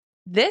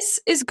This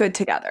is Good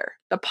Together,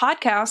 the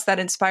podcast that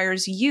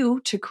inspires you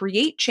to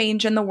create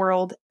change in the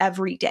world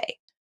every day.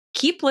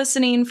 Keep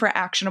listening for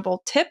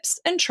actionable tips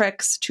and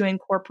tricks to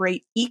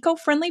incorporate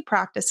eco-friendly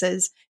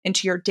practices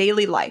into your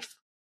daily life.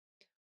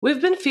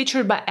 We've been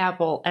featured by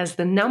Apple as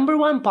the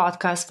 #1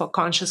 podcast for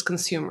conscious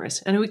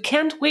consumers, and we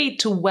can't wait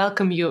to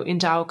welcome you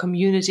into our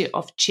community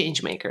of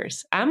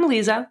changemakers. I'm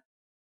Lisa.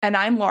 And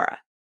I'm Laura.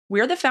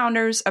 We're the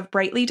founders of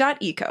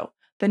Brightly.eco,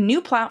 the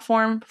new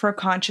platform for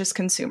conscious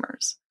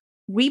consumers.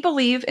 We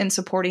believe in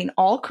supporting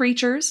all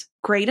creatures,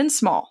 great and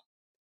small.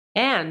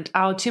 And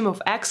our team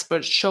of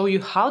experts show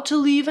you how to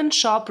live and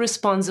shop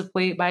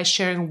responsibly by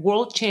sharing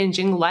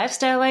world-changing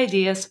lifestyle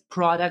ideas,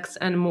 products,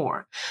 and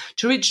more.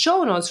 To read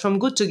show notes from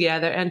Good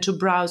Together and to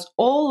browse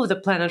all of the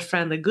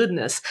planet-friendly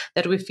goodness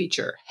that we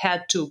feature,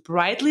 head to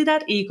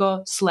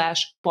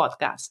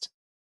brightly.eco/podcast.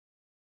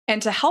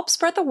 And to help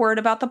spread the word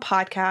about the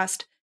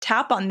podcast,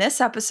 tap on this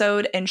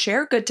episode and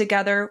share Good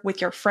Together with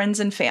your friends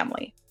and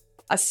family.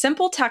 A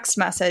simple text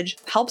message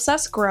helps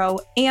us grow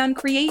and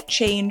create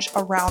change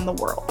around the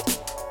world.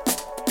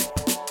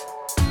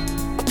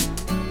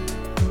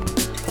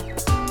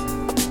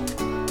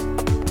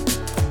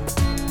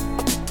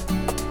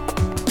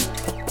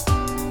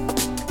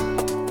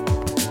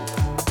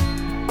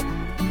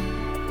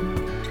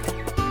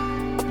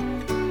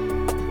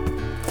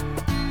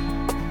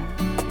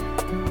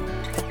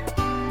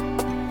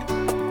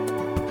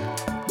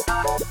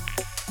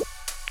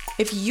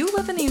 If you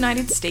live in the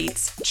United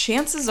States,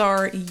 chances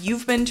are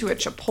you've been to a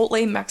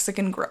Chipotle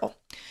Mexican grill.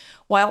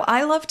 While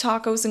I love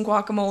tacos and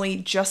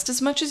guacamole just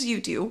as much as you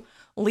do,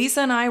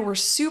 Lisa and I were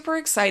super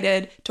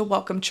excited to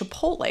welcome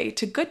Chipotle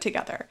to Good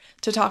Together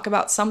to talk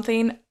about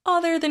something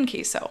other than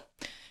queso.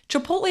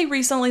 Chipotle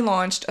recently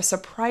launched a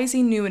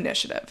surprising new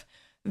initiative.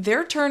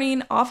 They're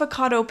turning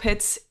avocado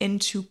pits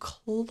into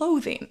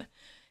clothing.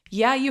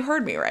 Yeah, you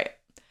heard me right.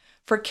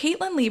 For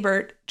Caitlin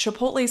Liebert,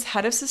 Chipotle's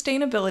head of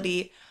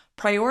sustainability,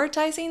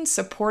 prioritizing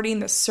supporting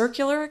the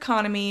circular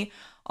economy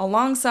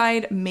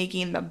alongside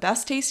making the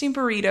best tasting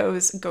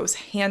burritos goes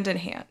hand in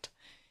hand.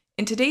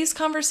 In today's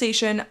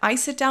conversation, I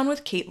sit down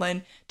with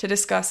Caitlin to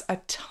discuss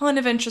a ton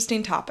of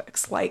interesting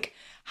topics like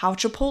how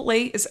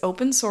Chipotle is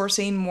open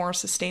sourcing more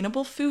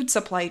sustainable food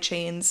supply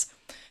chains,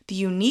 the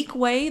unique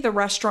way the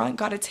restaurant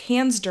got its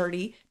hands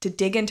dirty to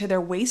dig into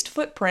their waste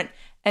footprint,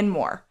 and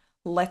more.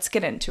 Let's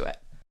get into it.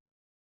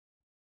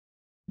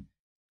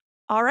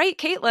 All right,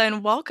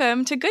 Caitlin,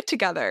 welcome to Good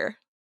Together.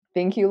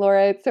 Thank you,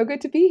 Laura. It's so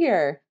good to be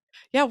here.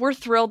 Yeah, we're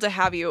thrilled to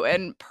have you.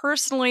 And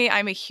personally,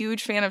 I'm a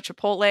huge fan of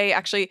Chipotle.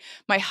 Actually,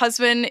 my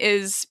husband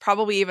is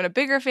probably even a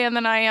bigger fan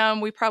than I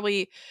am. We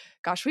probably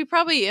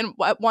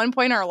at one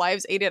point in our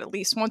lives ate it at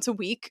least once a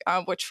week,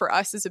 which for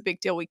us is a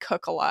big deal. We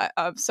cook a lot.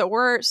 So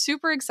we're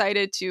super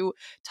excited to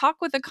talk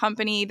with a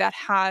company that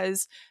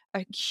has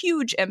a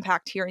huge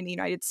impact here in the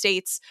United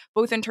States,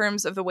 both in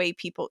terms of the way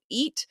people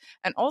eat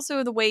and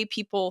also the way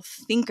people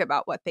think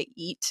about what they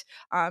eat.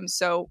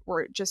 So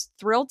we're just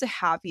thrilled to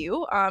have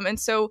you. And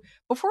so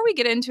before we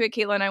get into it,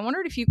 Caitlin, I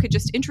wondered if you could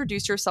just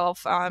introduce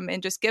yourself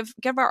and just give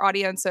our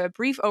audience a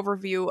brief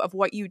overview of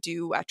what you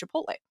do at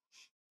Chipotle.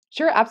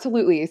 Sure,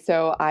 absolutely.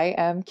 So I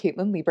am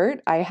Caitlin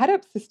Liebert. I head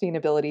up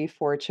sustainability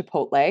for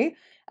Chipotle,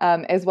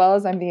 as well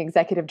as I'm the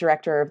executive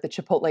director of the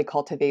Chipotle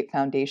Cultivate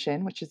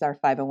Foundation, which is our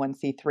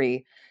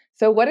 501c3.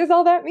 So what does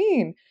all that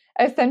mean?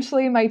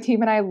 Essentially, my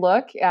team and I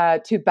look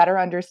to better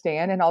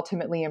understand and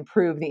ultimately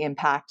improve the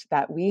impact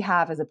that we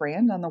have as a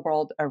brand on the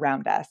world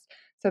around us.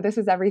 So this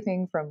is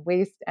everything from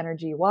waste,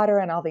 energy, water,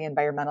 and all the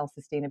environmental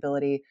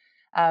sustainability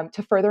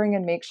to furthering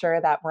and make sure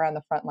that we're on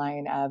the front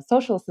line of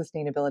social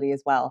sustainability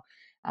as well.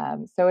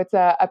 So it's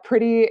a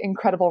pretty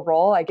incredible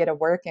role. I get to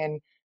work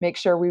and make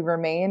sure we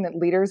remain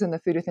leaders in the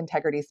food with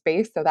integrity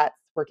space. So that's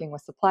working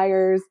with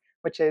suppliers,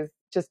 which is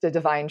just a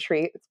divine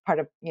treat. It's part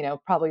of,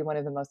 probably one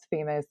of the most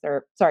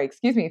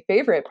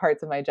favorite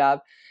parts of my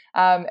job,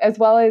 as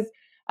well as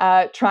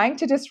trying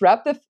to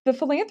disrupt the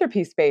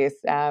philanthropy space.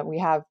 We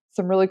have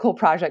some really cool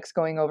projects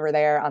going over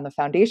there on the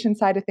foundation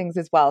side of things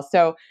as well.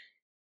 So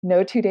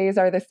no 2 days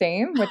are the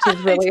same, which is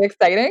really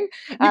exciting.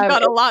 You've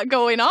got a lot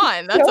going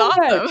on. That's so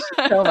awesome.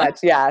 So much.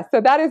 Yeah.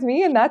 So that is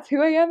me and that's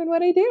who I am and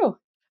what I do.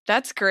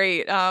 That's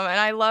great. And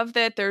I love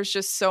that there's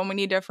just so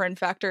many different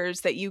factors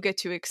that you get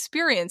to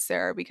experience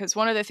there, because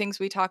one of the things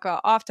we talk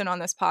about often on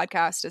this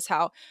podcast is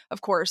how,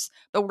 of course,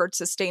 the word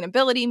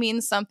sustainability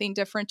means something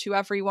different to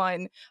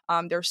everyone.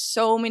 There's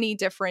so many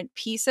different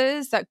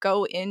pieces that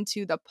go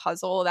into the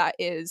puzzle that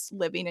is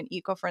living an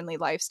eco-friendly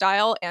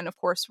lifestyle and, of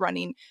course,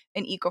 running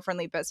an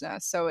eco-friendly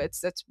business. So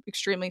that's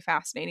extremely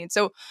fascinating.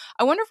 So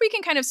I wonder if we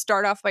can kind of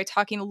start off by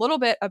talking a little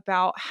bit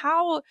about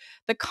how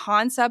the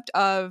concept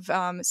of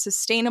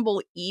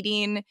sustainable eating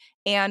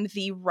and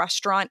the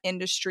restaurant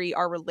industry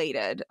are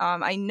related.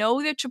 I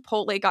know that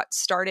Chipotle got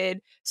started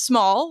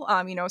small,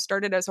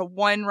 started as a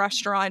one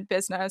restaurant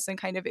business and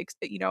kind of,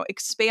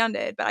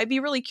 expanded. But I'd be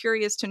really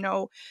curious to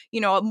know,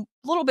 a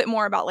little bit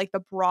more about like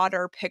the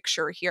broader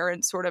picture here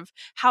and sort of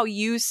how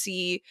you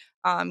see,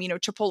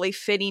 Chipotle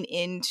fitting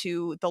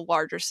into the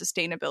larger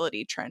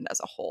sustainability trend as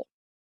a whole.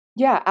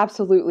 Yeah,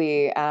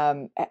 absolutely.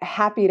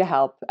 Happy to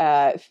help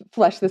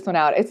flesh this one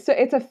out.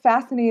 It's a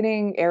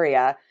fascinating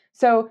area.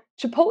 So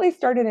Chipotle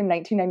started in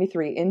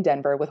 1993 in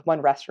Denver with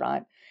one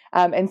restaurant,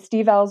 and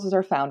Steve Ells was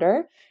our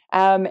founder,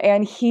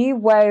 and he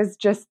was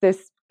just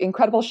this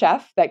incredible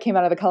chef that came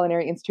out of the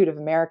Culinary Institute of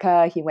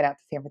America. He went out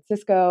to San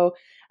Francisco,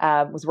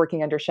 was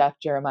working under Chef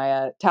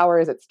Jeremiah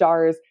Towers at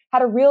Stars,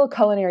 had a real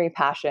culinary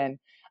passion.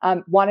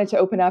 Wanted to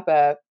open up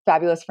a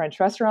fabulous French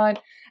restaurant,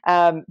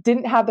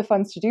 didn't have the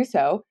funds to do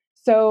so.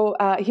 So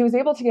he was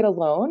able to get a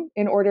loan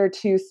in order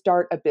to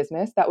start a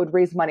business that would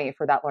raise money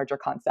for that larger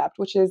concept,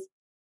 which is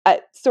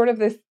sort of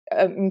this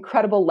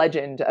incredible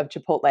legend of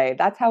Chipotle.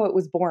 That's how it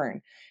was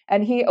born.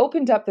 And he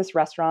opened up this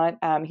restaurant.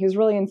 He was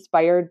really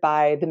inspired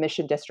by the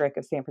Mission District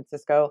of San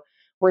Francisco,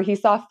 where he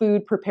saw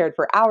food prepared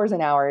for hours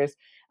and hours,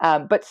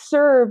 but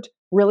served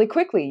really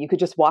quickly. You could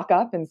just walk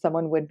up and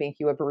someone would make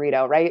you a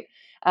burrito, right?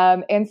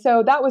 And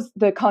so that was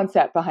the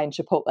concept behind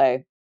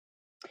Chipotle.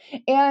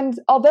 And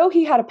although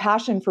he had a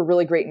passion for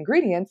really great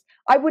ingredients,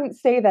 I wouldn't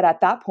say that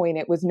at that point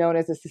it was known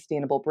as a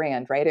sustainable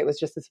brand, right? It was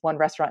just this one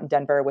restaurant in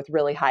Denver with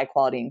really high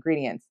quality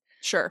ingredients.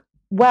 Sure.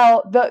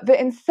 Well, the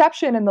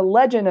inception and the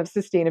legend of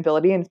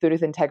sustainability and food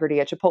with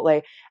integrity at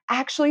Chipotle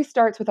actually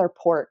starts with our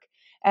pork.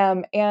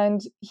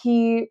 And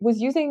he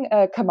was using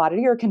a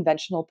commodity or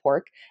conventional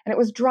pork, and it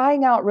was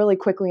drying out really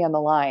quickly on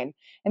the line.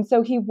 And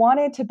so he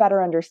wanted to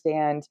better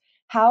understand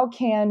how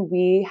can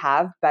we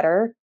have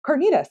better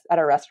carnitas at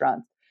our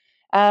restaurants.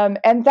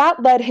 And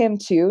that led him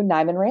to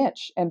Nyman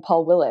Ranch and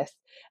Paul Willis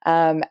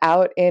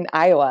out in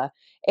Iowa.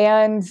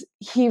 And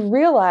he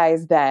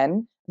realized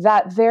then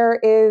that there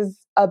is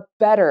a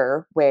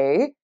better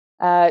way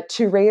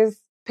to raise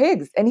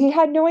pigs. And he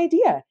had no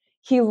idea.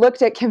 He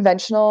looked at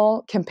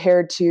conventional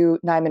compared to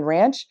Nyman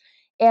Ranch,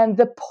 and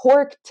the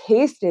pork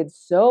tasted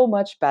so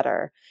much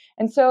better.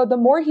 And so the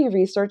more he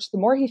researched, the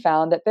more he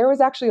found that there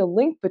was actually a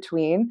link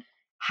between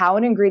how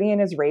an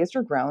ingredient is raised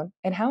or grown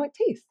and how it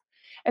tastes.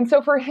 And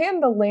so for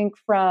him, the link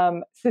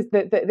from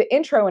the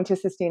intro into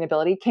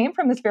sustainability came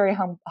from this very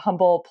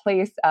humble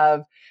place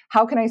of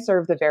how can I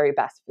serve the very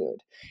best food?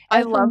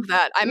 I And love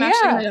that. I'm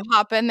actually yeah, going to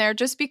hop in there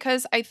just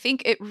because I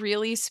think it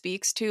really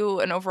speaks to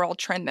an overall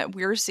trend that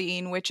we're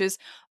seeing, which is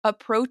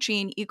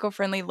approaching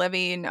eco-friendly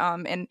living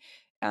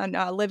and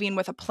living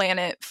with a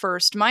planet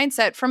first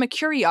mindset from a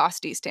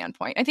curiosity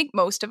standpoint. I think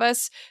most of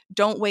us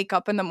don't wake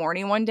up in the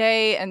morning one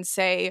day and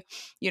say,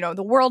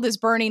 the world is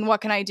burning. What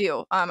can I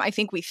do? I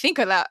think we think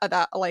of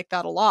that like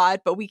that a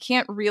lot, but we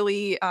can't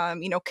really,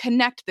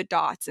 connect the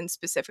dots in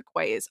specific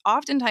ways.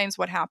 Oftentimes,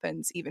 what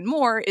happens even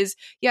more is,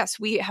 yes,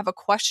 we have a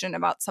question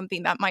about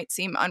something that might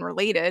seem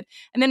unrelated,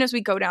 and then as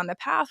we go down the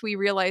path, we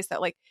realize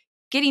that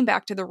getting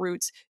back to the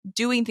roots,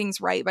 doing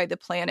things right by the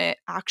planet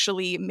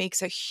actually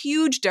makes a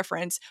huge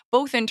difference,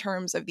 both in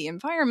terms of the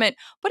environment,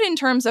 but in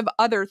terms of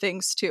other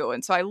things too.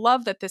 And so I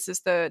love that this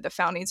is the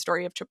founding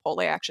story of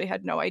Chipotle. I actually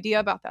had no idea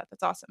about that.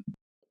 That's awesome.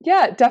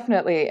 yeah,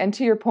 definitely. And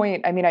to your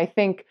point, I mean, I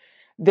think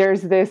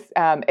there's this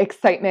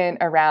excitement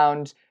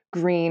around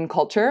green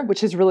culture,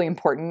 which is really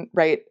important,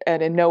 right?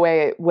 And in no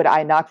way would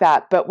I knock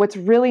that. But what's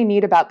really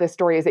neat about this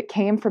story is it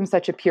came from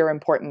such a pure,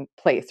 important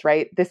place,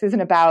 right? This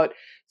isn't about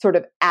sort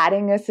of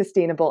adding a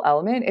sustainable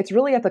element. It's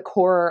really at the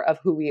core of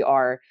who we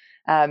are.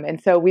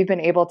 And so we've been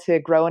able to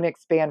grow and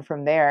expand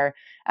from there.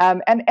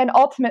 And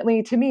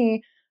ultimately, to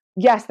me,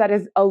 yes, that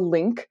is a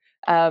link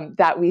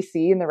that we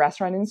see in the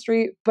restaurant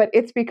industry, but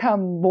it's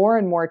become more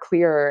and more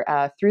clear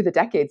through the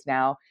decades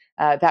now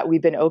that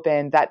we've been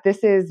open that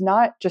this is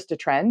not just a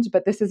trend,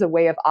 but this is a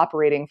way of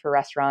operating for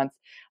restaurants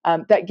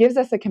that gives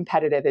us a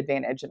competitive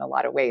advantage in a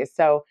lot of ways.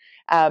 So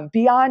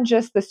beyond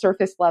just the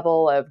surface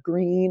level of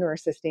green or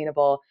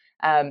sustainable,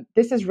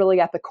 this is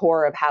really at the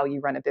core of how you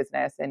run a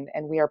business, and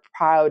we are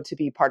proud to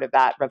be part of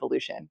that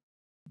revolution.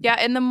 Yeah,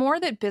 and the more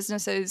that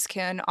businesses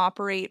can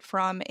operate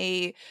from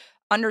a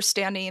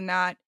understanding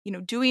that,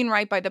 doing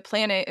right by the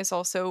planet is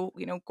also,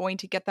 going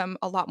to get them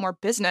a lot more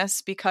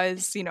business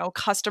because,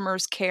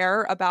 customers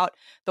care about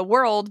the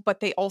world, but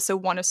they also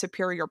want a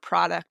superior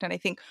product. And I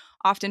think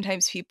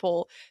oftentimes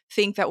people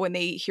think that when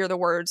they hear the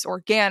words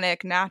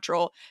organic,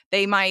 natural,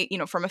 they might,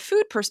 from a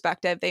food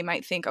perspective, they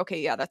might think,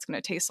 okay, yeah, that's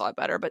going to taste a lot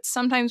better. But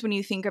sometimes when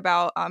you think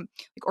about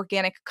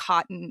organic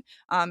cotton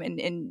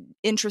and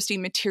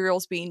interesting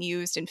materials being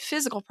used in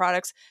physical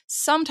products,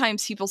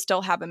 sometimes people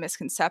still have a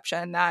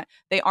misconception that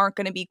they aren't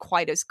going to be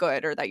quite as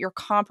good, or that you're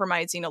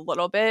compromising a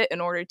little bit in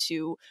order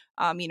to,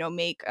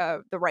 make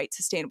the right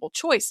sustainable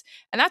choice.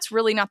 And that's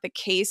really not the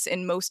case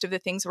in most of the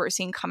things we're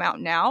seeing come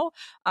out now.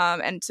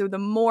 And so the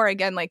more,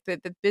 again, like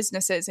the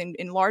businesses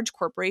in large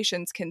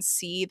corporations can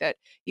see that,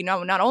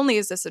 not only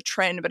is this a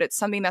trend, but it's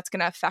something that's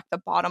going to affect the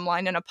bottom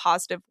line in a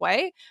positive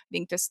way. I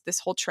think this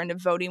whole trend of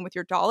voting with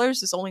your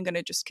dollars is only going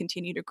to just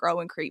continue to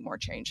grow and create more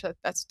change.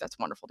 That's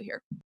wonderful to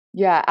hear.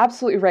 Yeah,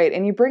 absolutely right.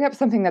 And you bring up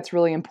something that's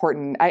really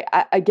important.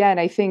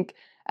 I think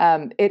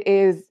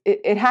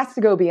it has to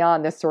go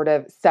beyond this sort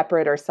of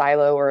separate or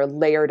silo or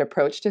layered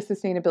approach to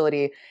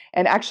sustainability.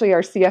 And actually,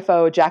 our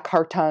CFO Jack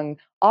Hartung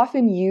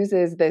often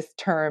uses this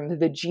term,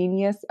 the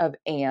genius of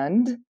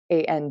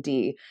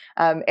A-N-D.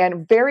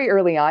 And very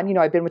early on,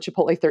 I've been with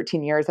Chipotle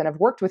 13 years and I've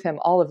worked with him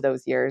all of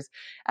those years.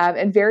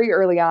 And very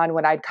early on,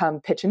 when I'd come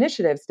pitch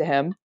initiatives to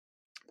him,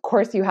 of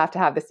course, you have to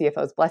have the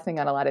CFO's blessing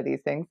on a lot of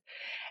these things.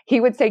 He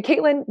would say,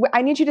 Caitlin,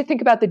 I need you to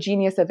think about the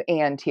genius of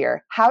and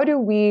here. How do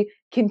we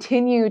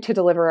continue to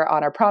deliver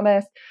on our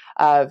promise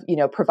of,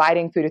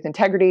 providing food with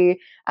integrity,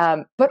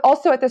 but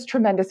also at this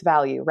tremendous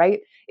value,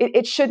 right?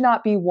 It should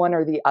not be one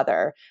or the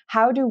other.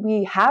 How do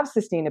we have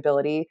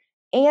sustainability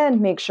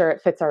and make sure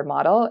it fits our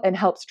model and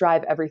helps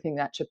drive everything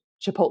that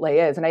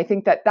Chipotle is? And I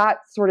think that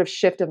sort of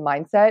shift of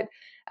mindset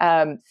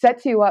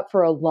sets you up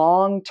for a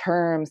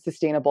long-term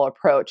sustainable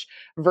approach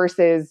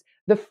versus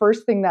the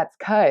first thing that's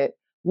cut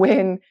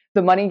when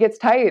the money gets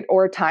tight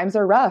or times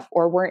are rough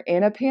or we're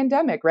in a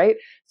pandemic, right?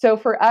 So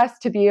for us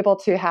to be able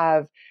to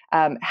have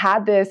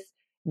had this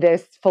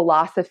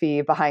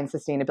philosophy behind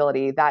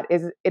sustainability,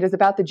 it is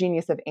about the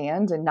genius of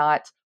and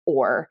not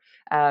or,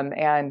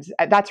 and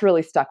that's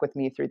really stuck with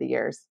me through the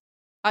years.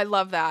 I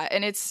love that.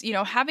 And it's,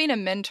 having a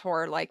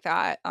mentor like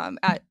that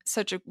at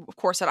such a, of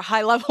course, at a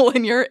high level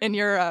in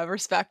your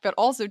respect, but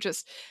also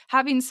just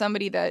having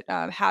somebody that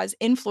has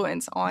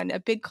influence on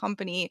a big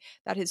company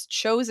that has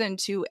chosen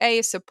to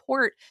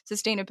support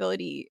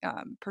sustainability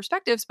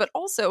perspectives, but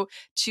also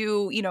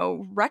to,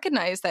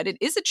 recognize that it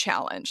is a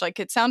challenge. Like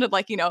it sounded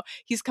like,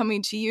 he's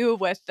coming to you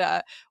with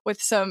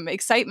some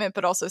excitement,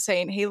 but also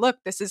saying, hey, look,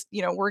 this is,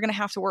 we're going to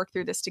have to work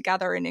through this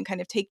together and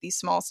kind of take these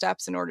small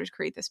steps in order to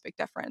create this big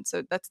difference.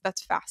 So that's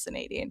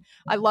fascinating.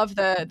 I love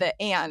the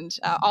and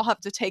I'll have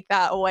to take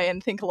that away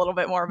and think a little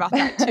bit more about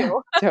that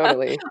too.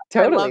 Totally.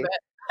 I love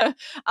it.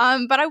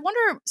 But I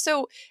wonder,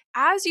 so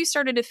as you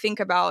started to think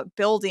about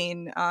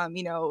building,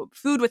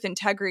 food with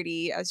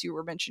integrity, as you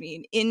were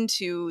mentioning,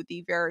 into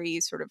the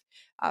very sort of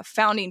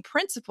founding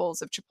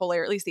principles of Chipotle,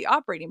 or at least the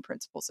operating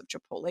principles of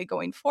Chipotle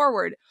going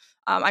forward,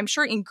 I'm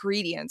sure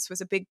ingredients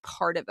was a big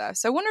part of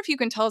this. So I wonder if you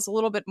can tell us a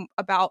little bit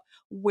about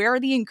where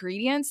the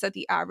ingredients that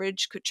the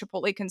average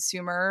Chipotle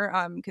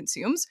consumer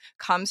consumes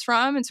comes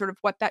from, and sort of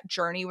what that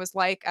journey was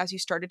like as you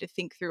started to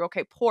think through,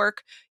 okay,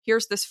 pork,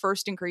 here's this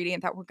first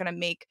ingredient that we're going to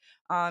make,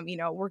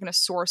 we're going to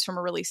source from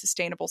a really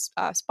sustainable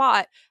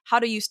spot. How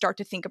do you start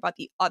to think about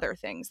the other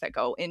things that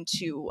go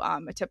into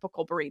a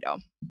typical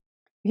burrito?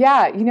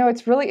 Yeah,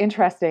 it's really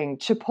interesting.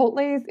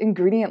 Chipotle's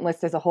ingredient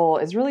list as a whole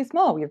is really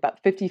small. We have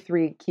about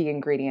 53 key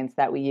ingredients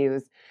that we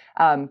use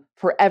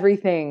for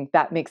everything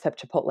that makes up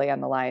Chipotle on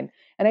the line.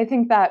 And I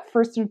think that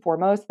first and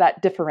foremost,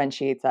 that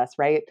differentiates us,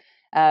 right?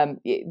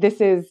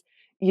 This is,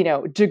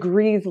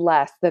 degrees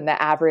less than the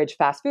average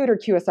fast food or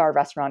QSR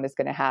restaurant is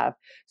going to have.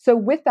 So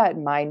with that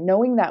in mind,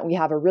 knowing that we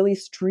have a really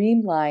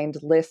streamlined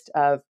list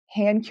of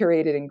hand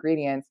curated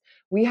ingredients,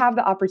 we have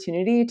the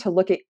opportunity to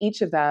look at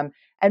each of them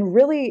and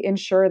really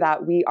ensure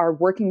that we are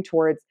working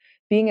towards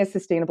being as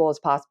sustainable as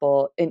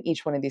possible in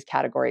each one of these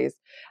categories.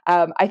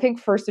 I think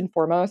first and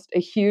foremost, a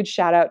huge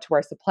shout out to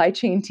our supply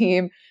chain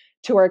team,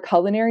 to our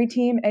culinary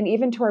team, and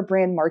even to our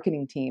brand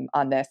marketing team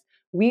on this.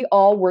 We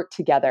all work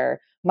together,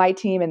 my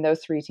team and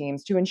those three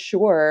teams, to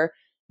ensure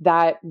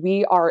that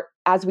we are,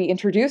 as we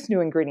introduce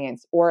new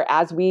ingredients or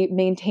as we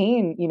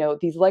maintain,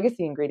 these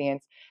legacy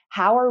ingredients,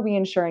 how are we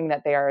ensuring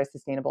that they are as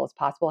sustainable as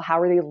possible? How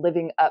are they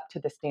living up to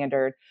the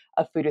standard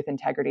of food with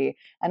integrity?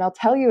 And I'll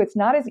tell you, it's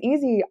not as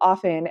easy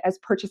often as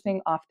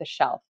purchasing off the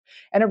shelf.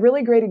 And a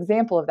really great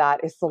example of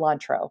that is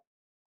cilantro.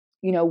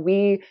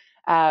 We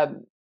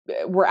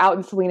were out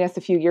in Salinas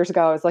a few years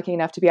ago. I was lucky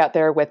enough to be out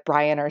there with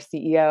Brian, our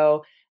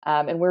CEO,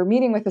 and we were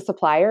meeting with a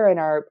supplier and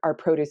our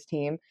produce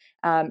team.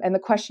 And the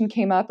question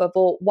came up of,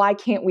 well, why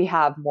can't we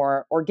have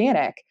more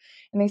organic?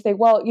 And they say,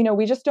 well,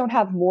 we just don't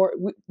have more.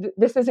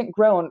 This isn't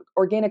grown.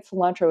 Organic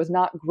cilantro is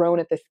not grown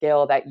at the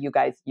scale that you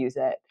guys use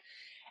it.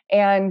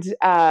 And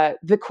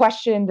the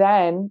question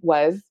then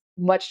was,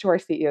 much to our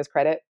CEO's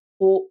credit,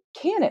 well,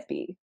 can it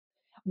be?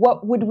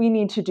 What would we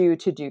need to do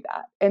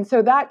that? And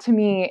so that to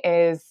me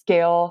is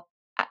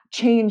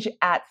change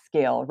at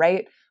scale,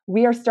 right?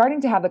 We are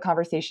starting to have the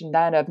conversation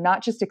then of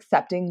not just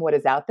accepting what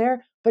is out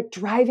there, but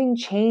driving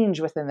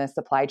change within the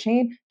supply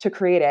chain to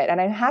create it.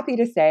 And I'm happy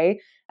to say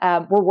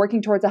we're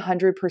working towards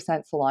 100%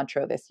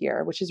 cilantro this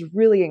year, which is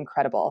really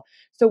incredible.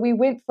 So we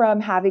went from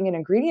having an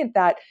ingredient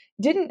that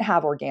didn't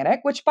have organic,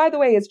 which by the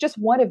way is just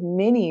one of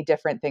many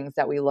different things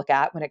that we look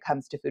at when it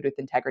comes to food with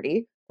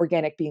integrity,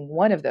 organic being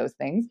one of those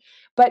things.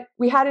 But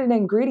we had an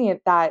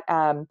ingredient that,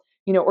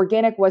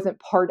 organic wasn't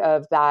part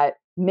of that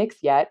mix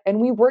yet. And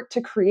we worked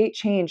to create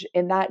change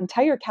in that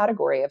entire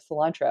category of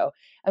cilantro.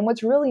 And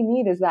what's really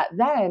neat is that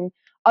then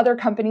other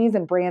companies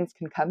and brands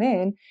can come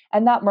in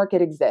and that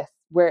market exists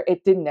where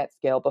it didn't at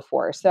scale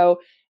before.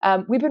 So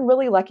we've been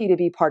really lucky to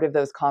be part of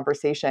those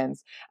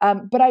conversations.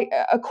 But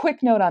a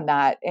quick note on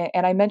that,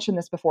 and I mentioned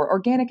this before,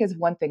 organic is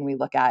one thing we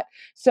look at.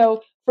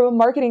 So from a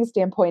marketing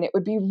standpoint, it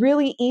would be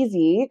really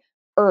easy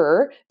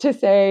to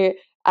say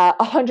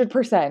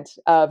 100%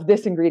 of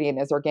this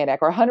ingredient is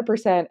organic or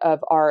 100% of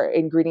our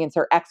ingredients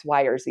are X,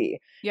 Y, or Z.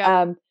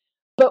 Yeah.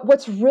 But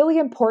what's really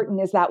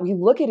important is that we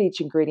look at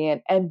each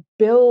ingredient and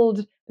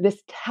build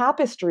this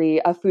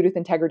tapestry of food with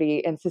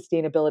integrity and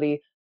sustainability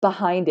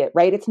behind it,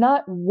 right? It's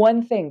not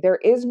one thing. There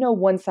is no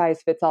one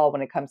size fits all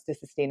when it comes to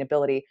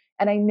sustainability.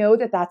 And I know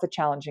that that's a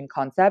challenging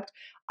concept.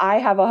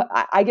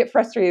 I get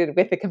frustrated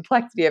with the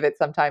complexity of it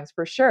sometimes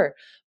for sure.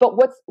 But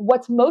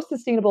what's most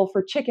sustainable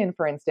for chicken,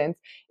 for instance,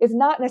 is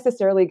not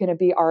necessarily going to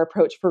be our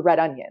approach for red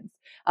onions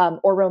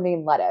or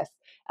romaine lettuce.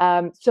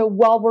 So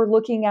while we're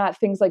looking at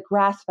things like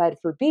grass fed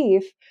for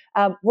beef,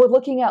 we're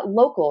looking at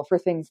local for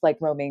things like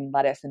romaine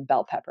lettuce and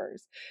bell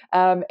peppers.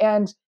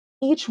 And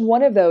each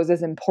one of those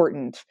is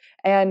important.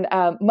 And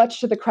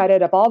much to the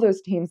credit of all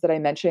those teams that I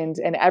mentioned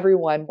and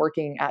everyone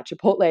working at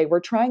Chipotle, we're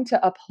trying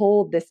to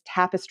uphold this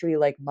tapestry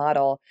like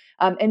model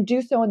and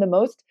do so in the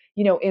most,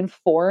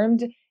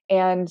 informed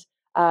and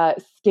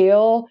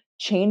scale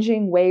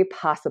changing way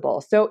possible.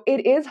 So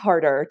it is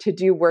harder to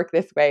do work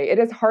this way. It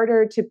is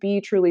harder to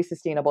be truly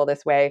sustainable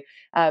this way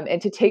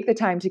and to take the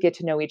time to get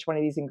to know each one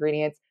of these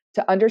ingredients,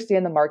 to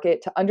understand the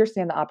market, to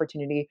understand the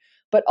opportunity.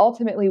 But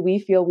ultimately, we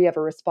feel we have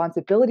a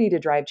responsibility to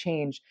drive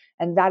change.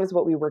 And that is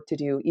what we work to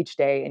do each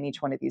day in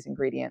each one of these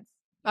ingredients.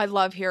 I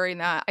love hearing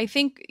that. I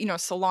think,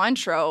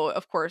 cilantro,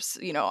 of course,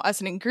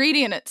 as an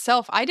ingredient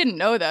itself, I didn't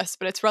know this,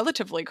 but it's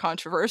relatively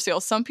controversial.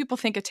 Some people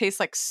think it tastes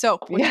like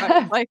soap, which I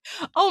was Yeah. like,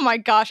 oh my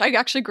gosh. I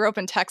actually grew up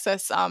in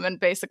Texas and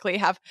basically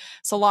have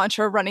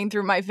cilantro running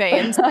through my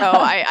veins. So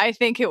I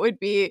think it would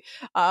be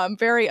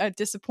very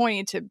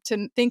disappointing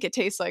to think it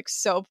tastes like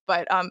soap.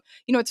 But,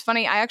 it's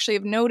funny. I actually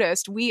have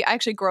noticed I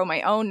actually grow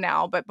my own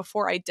now. But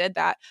before I did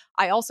that,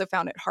 I also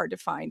found it hard to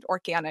find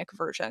organic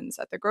versions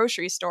at the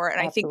grocery store.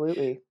 And I think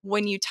Absolutely.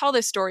 when you tell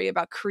this story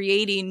about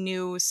creating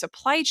new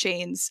supply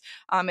chains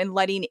and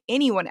letting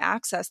anyone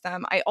access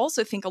them, I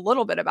also think a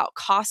little bit about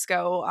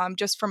Costco,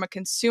 just from a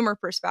consumer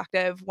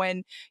perspective.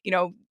 When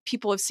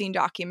people have seen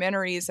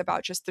documentaries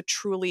about just the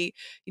truly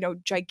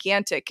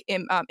gigantic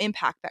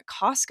impact that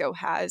Costco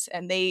has,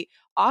 and they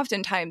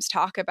oftentimes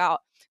talk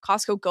about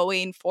Costco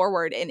going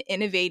forward and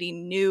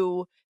innovating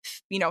new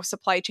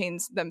supply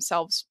chains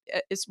themselves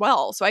as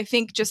well. So I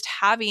think just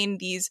having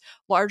these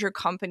larger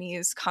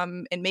companies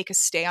come and make a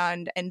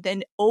stand and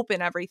then open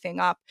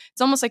everything up,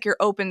 it's almost like you're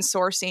open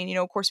sourcing.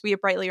 Of course, we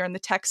at Brightly are in the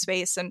tech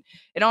space, and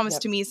it almost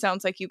Yep. to me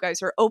sounds like you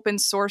guys are open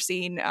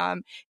sourcing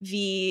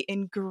the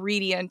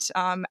ingredient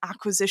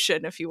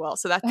acquisition, if you will.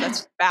 So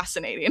that's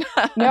fascinating.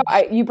 No,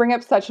 you bring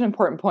up such an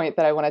important point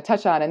that I want to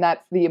touch on, and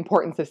that's the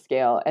importance of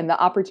scale and the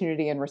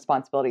opportunity and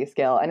responsibility of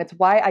scale. And it's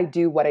why I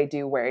do what I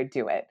do where I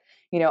do it.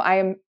 I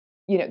am,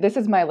 this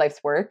is my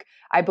life's work.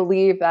 I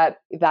believe that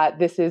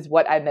this is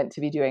what I'm meant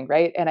to be doing,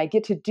 right? And I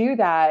get to do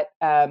that,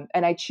 and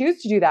I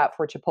choose to do that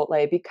for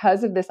Chipotle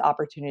because of this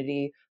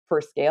opportunity for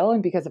scale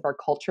and because of our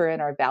culture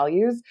and our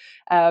values.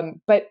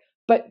 But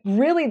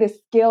really, the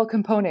scale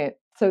component,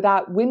 so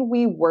that when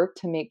we work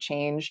to make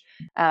change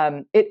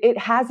it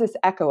has this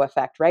echo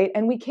effect, right?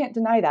 And we can't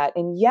deny that.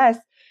 And yes,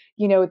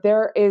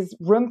 there is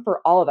room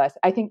for all of us.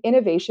 I think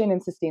innovation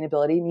and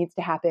sustainability needs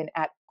to happen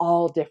at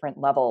all different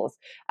levels.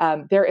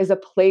 There is a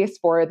place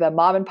for the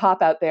mom and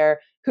pop out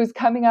there who's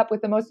coming up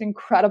with the most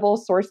incredible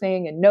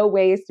sourcing and no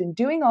waste and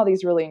doing all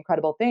these really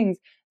incredible things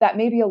that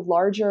maybe a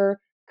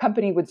larger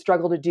company would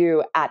struggle to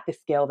do at the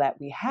scale that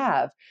we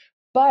have.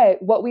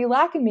 But what we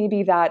lack in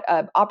maybe that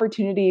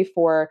opportunity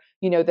for,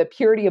 the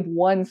purity of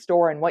one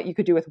store and what you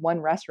could do with one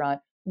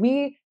restaurant,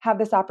 we have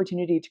this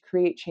opportunity to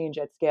create change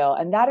at scale.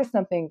 And that is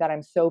something that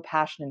I'm so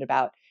passionate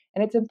about.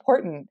 And it's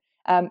important,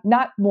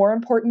 not more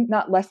important,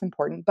 not less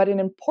important, but an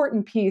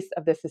important piece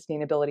of the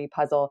sustainability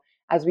puzzle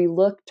as we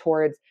look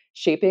towards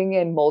shaping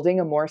and molding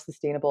a more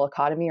sustainable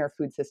economy or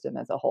food system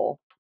as a whole.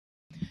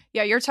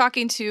 Yeah, you're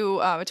talking to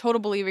a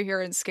total believer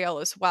here in scale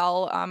as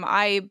well.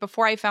 I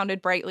before I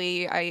founded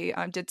Brightly,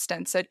 I did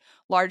stints at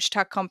large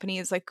tech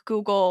companies like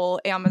Google,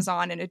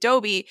 Amazon, and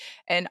Adobe,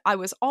 and I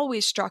was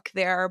always struck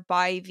there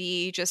by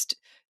the just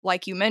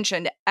like you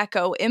mentioned,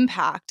 echo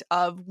impact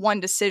of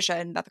one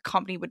decision that the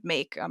company would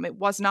make. It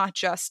was not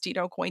just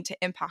going to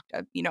impact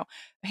a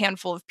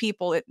handful of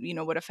people. It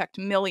would affect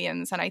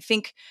millions, and I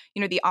think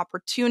the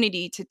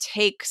opportunity to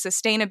take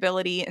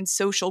sustainability and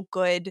social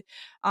good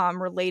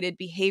related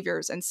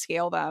behaviors and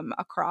scale them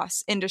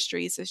across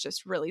industries is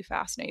just really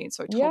fascinating.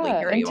 So I totally Yeah,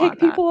 hear and you on take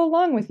that. people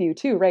along with you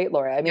too, right,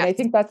 Laura? I mean, I Yes.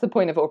 think that's the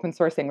point of open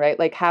sourcing, right?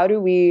 Like, how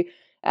do we,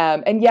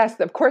 and yes,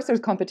 of course,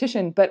 there's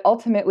competition, but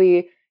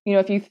ultimately,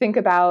 if you think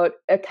about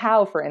a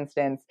cow, for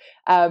instance,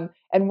 and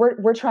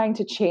we're trying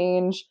to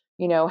change,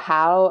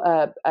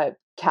 how a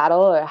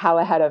cattle, or how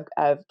a head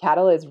of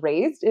cattle is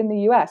raised in the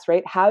U.S.,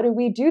 right? How do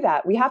we do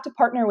that? We have to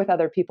partner with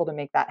other people to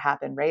make that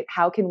happen, right?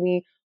 How can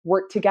we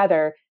work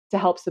together to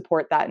help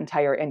support that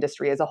entire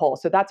industry as a whole?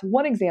 So that's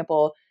one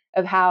example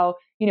of how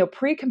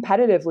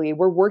pre-competitively,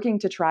 we're working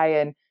to try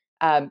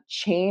and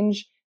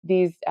change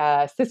these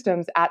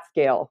systems at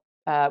scale,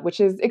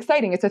 which is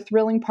exciting. It's a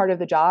thrilling part of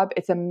the job.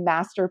 It's a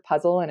master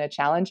puzzle and a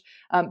challenge,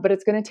 but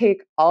it's going to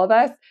take all of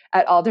us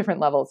at all different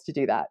levels to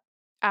do that.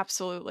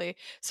 Absolutely.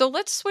 So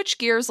let's switch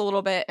gears a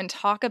little bit and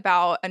talk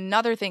about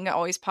another thing that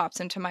always pops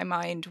into my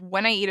mind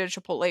when I eat at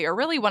Chipotle, or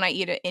really when I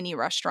eat at any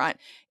restaurant.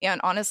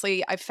 And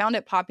honestly, I've found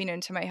it popping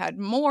into my head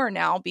more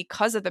now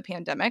because of the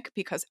pandemic,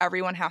 because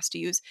everyone has to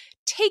use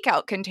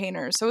takeout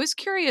containers. So I was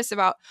curious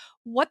about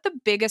what the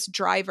biggest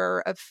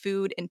driver of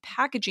food and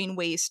packaging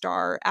waste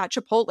are at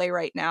Chipotle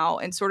right now,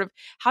 and sort of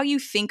how you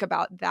think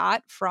about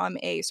that from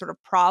a sort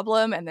of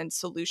problem and then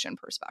solution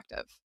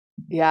perspective.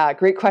 Yeah,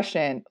 great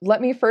question.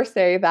 Let me first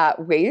say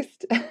that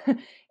waste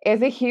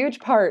is a huge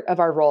part of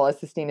our role as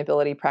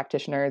sustainability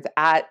practitioners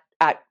at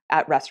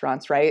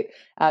restaurants, right?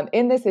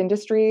 In this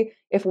industry,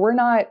 if we're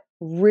not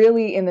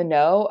really in the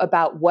know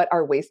about what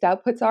our waste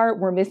outputs are,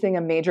 we're missing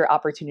a major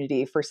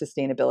opportunity for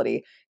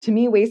sustainability. To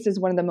me, waste is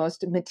one of the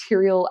most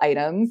material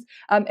items,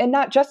 and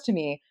not just to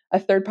me. A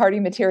third-party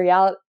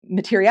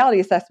materiality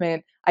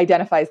assessment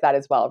identifies that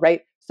as well,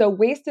 right? So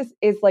waste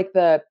is like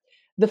the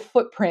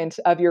footprint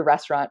of your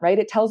restaurant, right?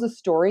 It tells a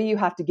story. You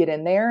have to get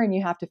in there and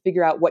you have to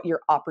figure out what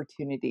your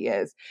opportunity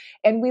is.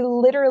 And we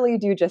literally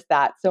do just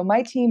that. So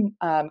my team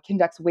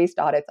conducts waste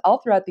audits all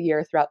throughout the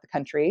year, throughout the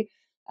country.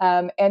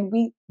 And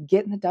we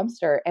get in the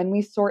dumpster and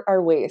we sort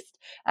our waste.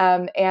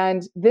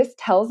 And this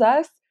tells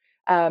us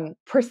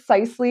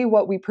precisely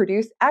what we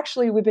produce.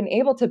 Actually, we've been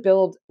able to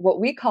build what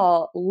we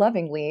call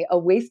lovingly a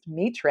waste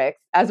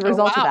matrix as a Oh,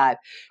 result of wow. that.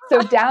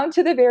 So down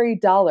to the very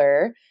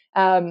dollar,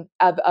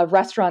 of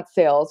restaurant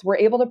sales, we're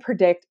able to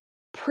predict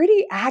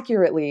pretty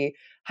accurately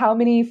how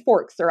many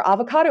forks or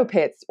avocado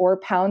pits or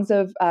pounds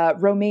of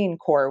romaine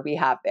core we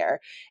have there.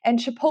 And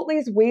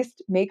Chipotle's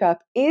waste makeup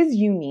is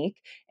unique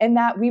in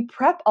that we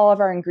prep all of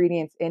our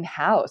ingredients in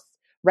house.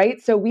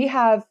 Right. So we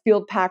have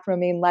field packed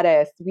romaine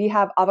lettuce. We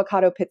have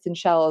avocado pits and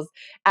shells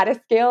at a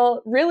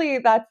scale really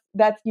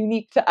that's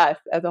unique to us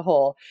as a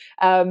whole.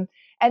 And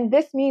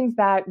this means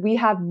that we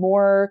have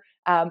more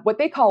what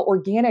they call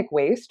organic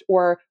waste,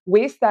 or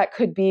waste that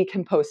could be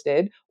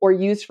composted or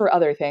used for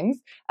other things,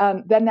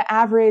 than the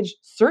average,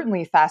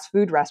 certainly fast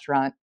food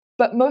restaurant,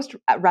 but most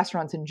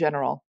restaurants in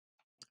general.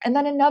 And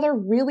then another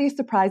really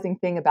surprising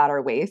thing about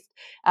our waste,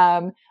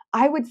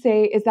 I would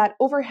say, is that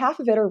over half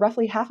of it, or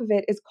roughly half of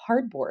it, is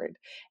cardboard.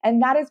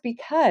 And that is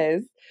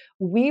because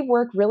we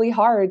work really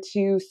hard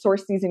to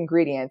source these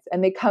ingredients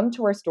and they come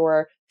to our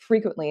store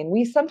frequently. And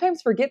we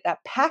sometimes forget that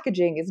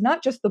packaging is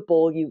not just the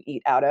bowl you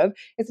eat out of,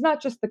 it's not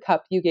just the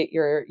cup you get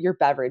your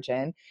beverage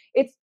in.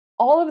 It's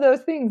all of those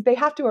things, they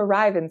have to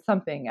arrive in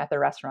something at the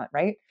restaurant,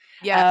 right?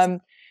 Yes. Um,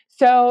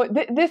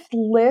 this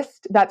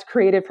list that's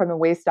created from the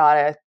waste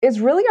audit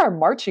is really our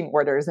marching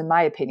orders, in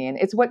my opinion.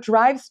 It's what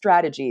drives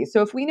strategy.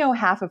 So if we know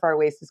half of our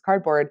waste is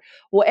cardboard,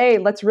 well,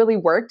 let's really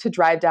work to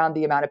drive down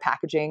the amount of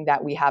packaging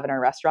that we have in our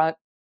restaurant.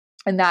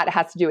 And that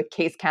has to do with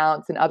case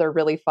counts and other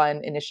really fun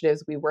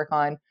initiatives we work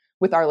on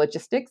with our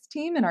logistics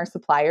team and our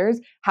suppliers.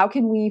 How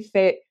can we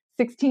fit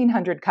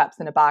 1,600 cups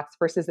in a box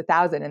versus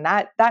 1,000? And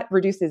that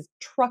reduces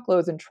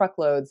truckloads and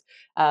truckloads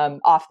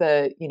off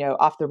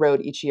the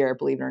road each year,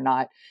 believe it or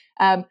not.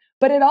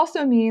 But it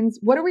also means,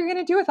 what are we going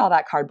to do with all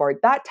that cardboard?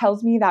 That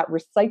tells me that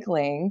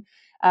recycling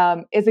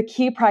is a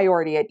key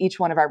priority at each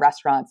one of our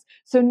restaurants.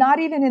 So not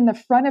even in the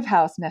front of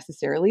house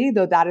necessarily,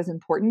 though that is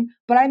important,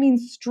 but I mean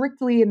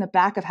strictly in the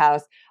back of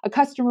house. A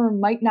customer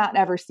might not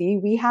ever see.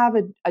 We have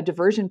a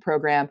diversion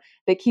program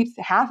that keeps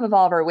half of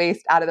all of our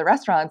waste out of the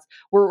restaurants,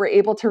 where we're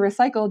able to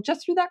recycle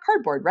just through that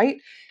cardboard, right?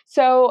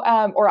 So,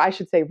 or I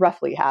should say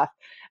roughly half.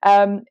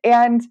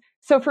 And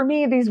so for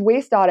me, these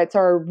waste audits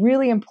are a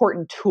really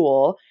important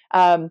tool.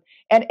 And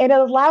it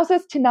allows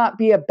us to not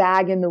be a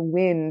bag in the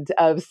wind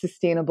of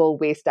sustainable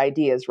waste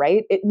ideas,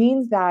 right? It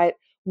means that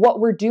what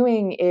we're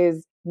doing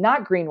is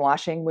not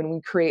greenwashing when we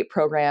create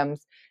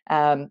programs,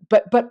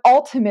 but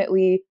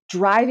ultimately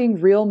driving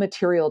real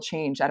material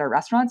change at our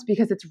restaurants,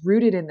 because it's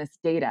rooted in this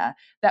data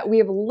that we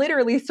have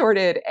literally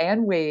sorted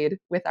and weighed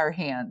with our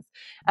hands.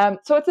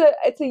 So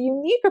it's a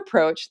unique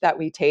approach that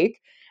we take.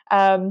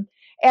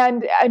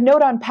 And a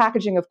note on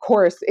packaging, of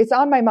course, it's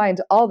on my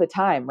mind all the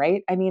time,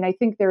 right? I mean, I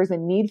think there's a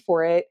need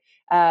for it,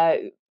 uh,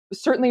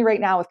 certainly right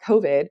now with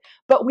COVID,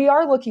 but we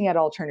are looking at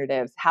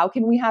alternatives. How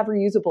can we have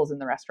reusables in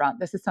the restaurant?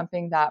 This is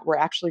something that we're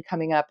actually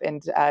coming up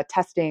and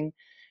testing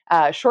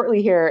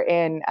shortly here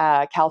in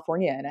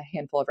California in a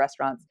handful of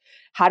restaurants.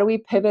 How do we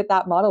pivot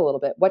that model a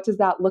little bit? What does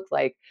that look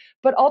like?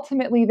 But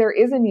ultimately, there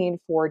is a need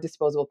for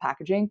disposable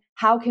packaging.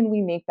 How can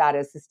we make that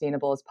as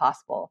sustainable as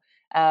possible?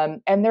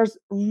 And there's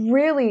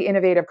really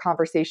innovative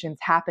conversations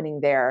happening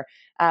there.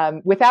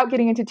 Without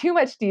getting into too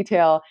much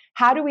detail,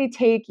 how do we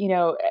take,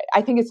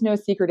 I think it's no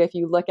secret if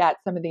you look at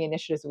some of the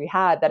initiatives we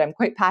had, that I'm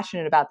quite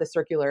passionate about the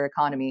circular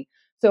economy.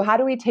 So how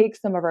do we take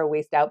some of our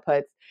waste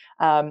outputs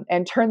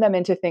and turn them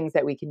into things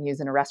that we can use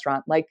in a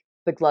restaurant, like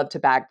the glove to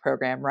bag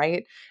program,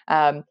 right?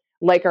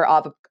 Like our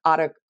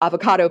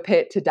avocado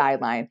pit to dye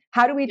line.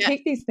 How do we Yes.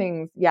 take these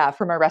things,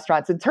 from our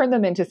restaurants and turn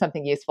them into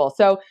something useful?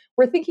 So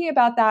we're thinking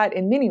about that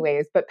in many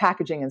ways, but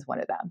packaging is one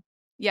of them.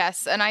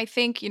 Yes. And I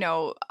think,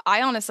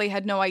 I honestly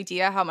had no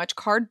idea how much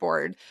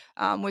cardboard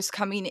was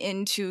coming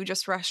into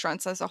just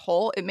restaurants as a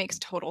whole. It makes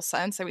total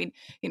sense. I mean,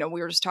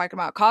 we were just talking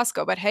about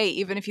Costco, but hey,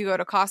 even if you go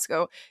to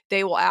Costco,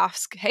 they will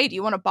ask, hey, do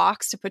you want a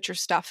box to put your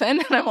stuff in?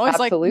 And I'm always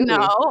like, no,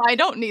 Absolutely. I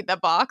don't need the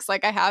box.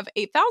 Like I have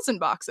 8,000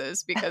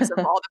 boxes because of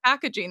all the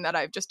packaging that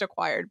I've just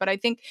acquired. But I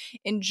think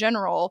in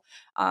general,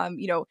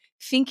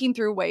 thinking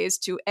through ways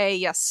to A,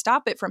 yes,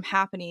 stop it from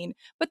happening,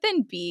 but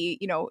then B,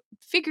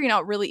 figuring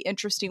out really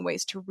interesting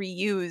ways to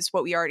reuse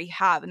what we already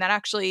have. And that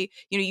actually,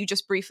 you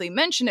just briefly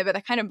mentioned it, but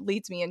that kind of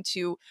leads me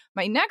into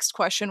my next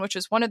question, which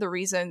is one of the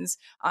reasons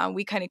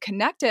we kind of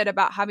connected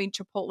about having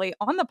Chipotle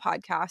on the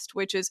podcast,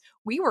 which is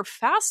we were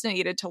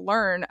fascinated to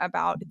learn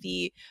about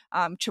the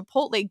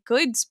Chipotle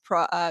goods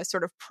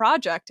sort of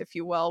project, if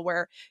you will,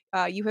 where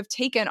you have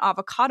taken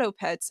avocado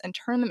pits and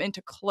turned them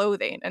into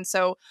clothing. And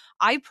so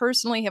I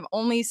personally have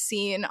only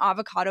seen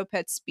avocado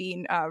pits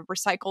being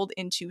recycled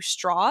into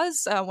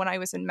straws when I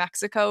was in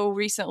Mexico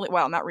recently.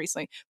 Well, not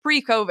recently,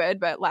 pre-COVID,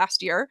 but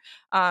last year,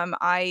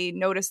 I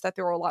noticed that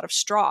there were a lot of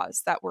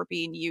straws that were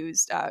being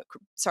used,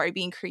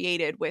 being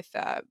created with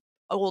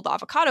old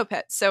avocado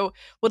pits. So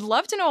would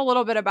love to know a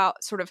little bit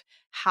about sort of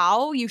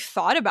how you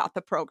thought about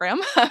the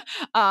program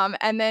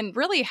and then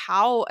really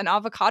how an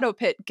avocado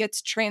pit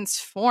gets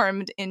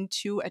transformed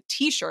into a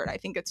t-shirt. I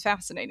think it's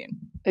fascinating.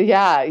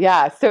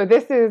 Yeah. So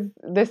this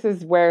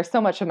is where so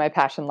much of my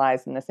passion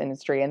lies in this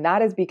industry, and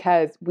that is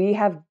because we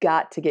have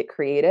got to get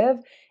creative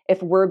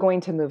if we're going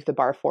to move the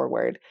bar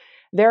forward.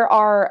 There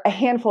are a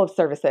handful of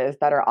services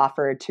that are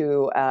offered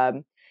to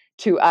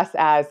us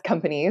as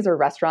companies or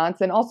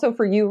restaurants, and also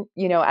for you,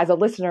 as a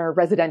listener,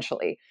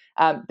 residentially.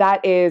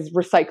 That is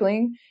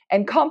recycling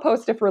and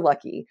compost if we're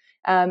lucky,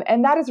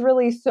 and that is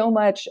really so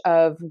much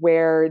of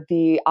where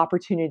the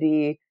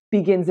opportunity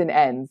begins and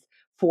ends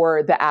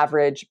for the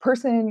average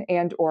person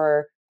and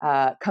or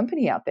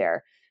company out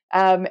there.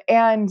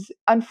 And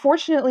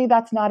unfortunately,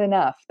 that's not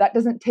enough. That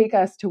doesn't take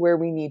us to where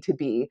we need to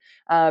be.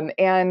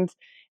 And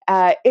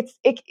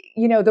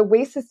the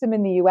waste system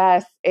in the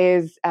U.S.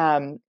 is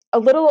a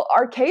little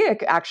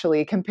archaic,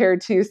 actually, compared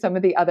to some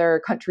of the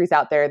other countries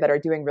out there that are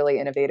doing really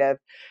innovative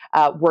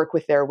work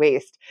with their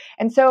waste.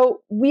 And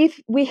so we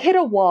hit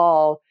a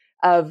wall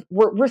of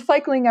we're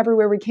recycling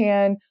everywhere we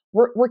can.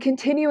 We're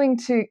continuing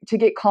to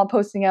get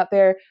composting out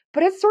there,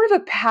 but it's sort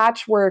of a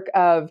patchwork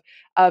of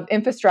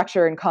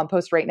infrastructure and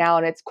compost right now,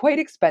 and it's quite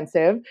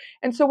expensive.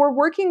 And so we're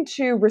working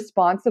to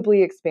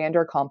responsibly expand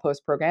our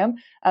compost program.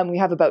 We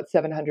have about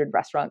 700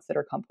 restaurants that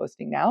are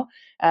composting now.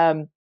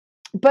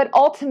 But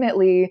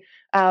ultimately,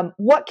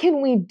 what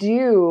can we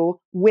do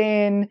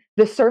when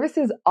the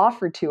services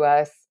offered to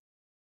us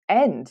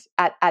end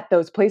at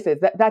those places?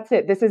 That's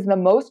it. This is the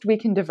most we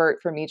can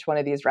divert from each one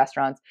of these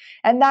restaurants,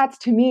 and that's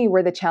to me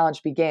where the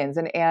challenge begins.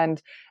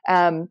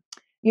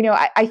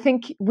 I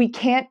think we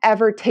can't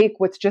ever take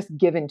what's just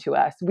given to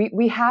us.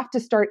 We have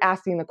to start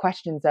asking the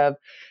questions of,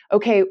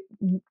 okay,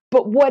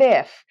 but what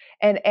if,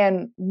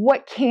 and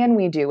what can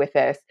we do with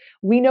this?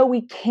 We know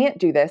we can't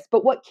do this,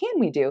 but what can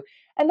we do?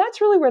 And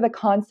that's really where the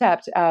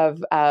concept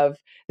of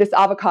this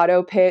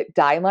avocado pit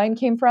dye line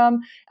came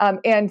from,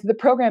 and the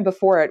program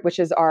before it, which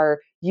is our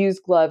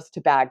Use Gloves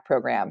to Bag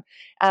program.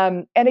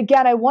 And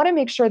again, I want to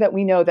make sure that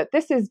we know that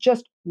this is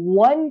just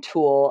one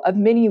tool of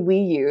many we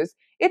use.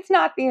 It's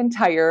not the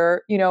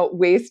entire,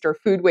 waste or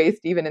food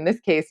waste, even in this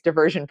case,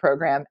 diversion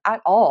program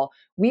at all.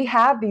 We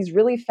have these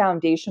really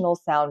foundational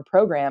sound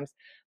programs,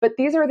 but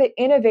these are the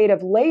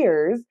innovative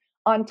layers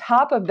on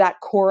top of that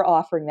core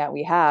offering that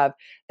we have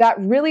that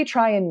really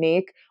try and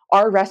make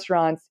our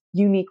restaurants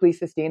uniquely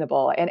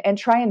sustainable and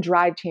try and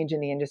drive change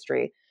in the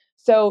industry.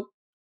 So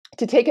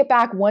to take it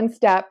back one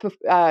step to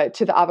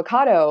the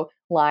avocado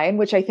line,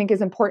 which I think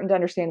is important to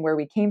understand where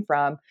we came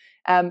from,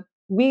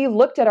 we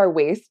looked at our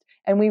waste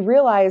and we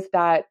realized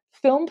that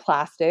film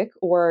plastic,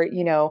 or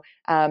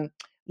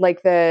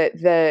like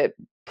the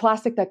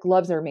plastic that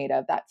gloves are made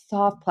of, that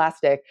soft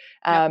plastic,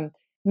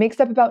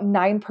 makes up about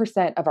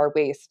 9% of our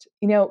waste.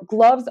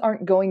 Gloves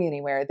aren't going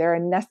anywhere; they're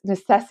a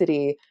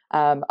necessity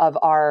of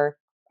our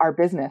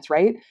business,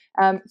 right?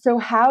 So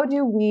how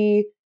do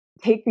we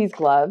take these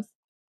gloves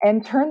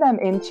and turn them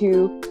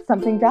into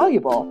something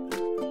valuable?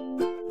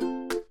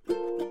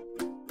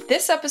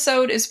 This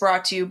episode is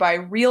brought to you by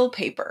Real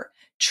Paper,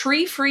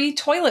 tree-free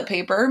toilet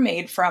paper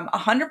made from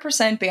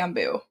 100%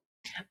 bamboo.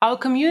 Our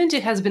community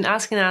has been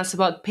asking us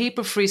about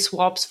paper-free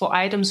swaps for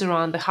items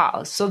around the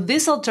house, so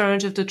this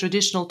alternative to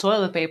traditional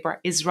toilet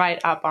paper is right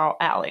up our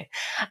alley.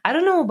 I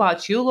don't know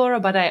about you, Laura,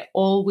 but I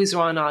always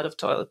run out of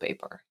toilet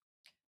paper.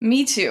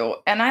 Me too,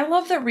 and I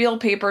love that Real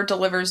Paper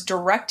delivers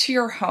direct to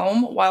your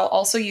home while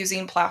also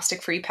using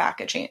plastic-free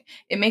packaging.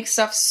 It makes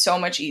stuff so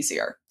much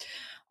easier.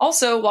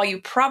 Also, while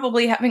you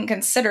probably haven't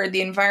considered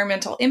the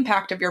environmental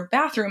impact of your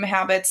bathroom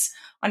habits,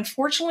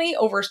 Unfortunately,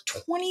 over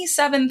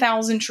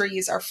 27,000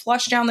 trees are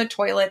flushed down the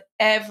toilet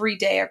every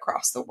day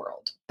across the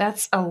world.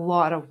 That's a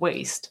lot of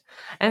waste.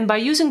 And by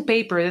using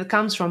paper that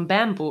comes from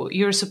bamboo,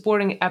 you're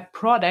supporting a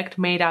product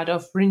made out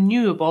of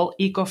renewable,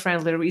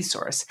 eco-friendly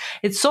resource.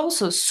 It's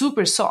also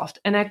super soft,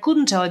 and I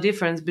couldn't tell a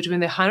difference between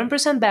the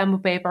 100% bamboo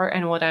paper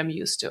and what I'm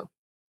used to.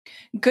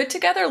 Good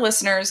Together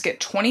listeners get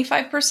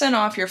 25%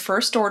 off your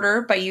first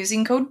order by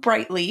using code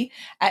BRIGHTLY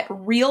at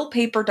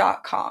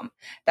realpaper.com.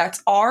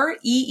 That's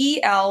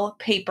REEL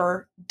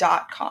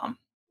paper.com.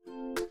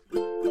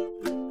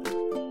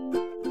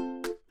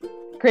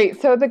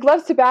 Great. So the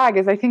gloves to bag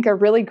is, I think, a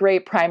really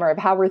great primer of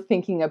how we're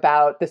thinking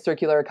about the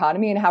circular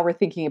economy and how we're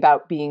thinking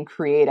about being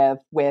creative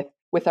with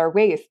our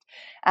waste.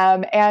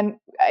 And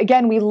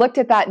again, we looked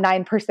at that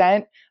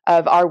 9%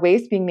 of our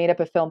waste being made up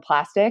of film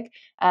plastic,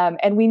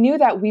 and we knew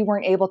that we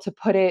weren't able to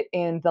put it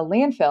in the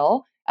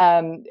landfill,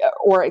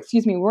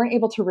 we weren't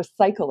able to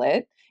recycle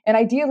it. And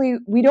ideally,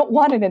 we don't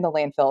want it in the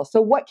landfill.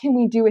 So what can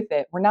we do with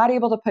it? We're not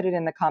able to put it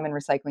in the common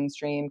recycling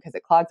stream because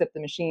it clogs up the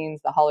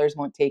machines. The haulers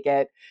won't take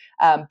it.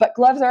 But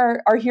gloves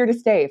are here to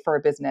stay for a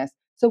business.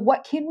 So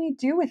what can we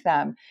do with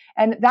them?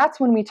 And that's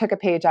when we took a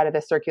page out of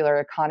the circular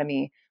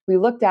economy. We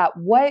looked at,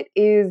 what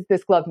is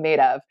this glove made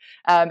of?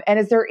 And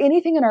is there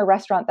anything in our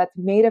restaurant that's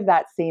made of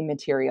that same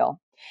material?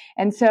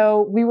 And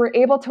so we were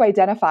able to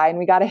identify, and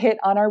we got a hit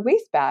on our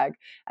waste bag.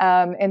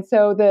 And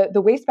so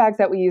the waste bags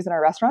that we use in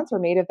our restaurants are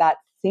made of that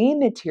same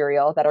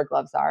material that our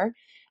gloves are.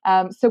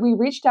 So we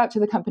reached out to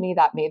the company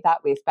that made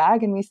that waste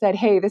bag, and we said,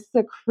 hey, this is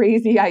a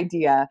crazy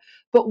idea,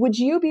 but would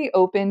you be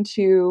open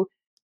to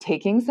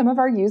taking some of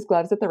our used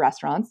gloves at the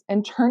restaurants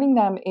and turning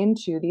them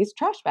into these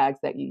trash bags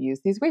that you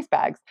use, these waste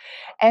bags?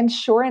 And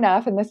sure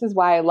enough, and this is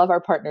why I love our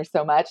partners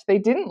so much, they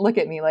didn't look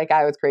at me like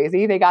I was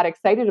crazy. They got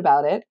excited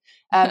about it.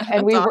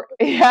 And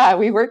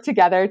we worked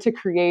together to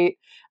create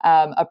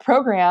a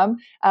program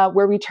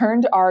where we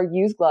turned our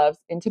used gloves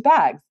into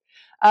bags.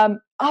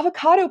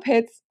 Avocado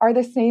pits are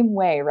the same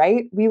way,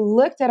 right? We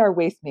looked at our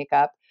waste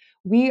makeup.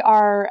 We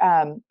are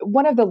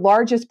one of the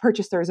largest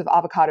purchasers of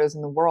avocados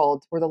in the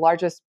world. We're the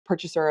largest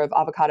purchaser of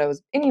avocados,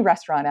 any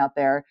restaurant out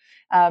there.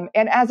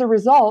 And as a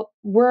result,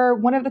 we're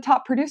one of the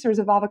top producers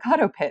of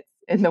avocado pits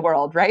in the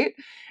world, right?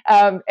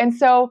 And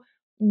so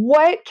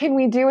what can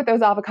we do with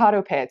those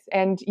avocado pits?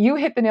 And you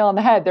hit the nail on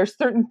the head. There's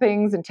certain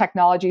things and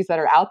technologies that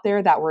are out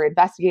there that we're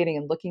investigating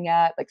and looking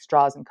at, like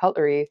straws and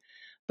cutlery.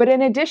 But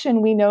in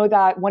addition, we know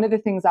that one of the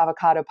things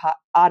avocado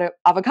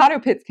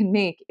pits can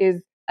make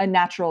is a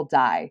natural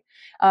dye.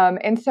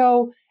 And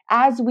so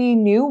as we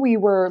knew we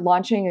were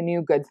launching a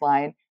new goods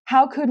line,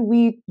 how could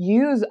we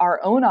use our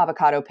own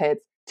avocado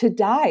pits to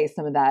dye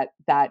some of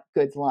that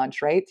goods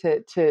launch, right?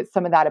 To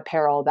some of that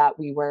apparel that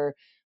we were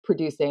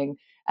producing.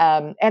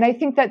 And I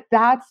think that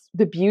that's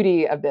the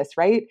beauty of this,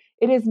 right?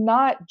 It is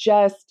not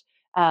just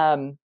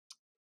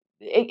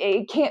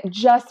it can't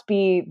just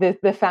be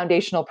the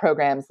foundational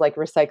programs like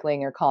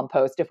recycling or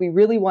compost. If we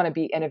really want to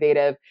be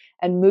innovative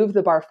and move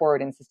the bar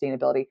forward in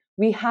sustainability,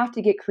 we have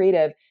to get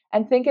creative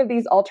and think of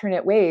these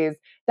alternate ways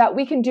that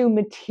we can do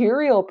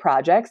material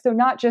projects. So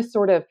not just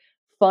sort of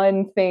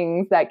fun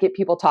things that get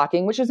people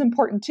talking, which is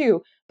important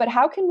too, but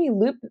how can we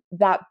loop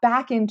that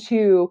back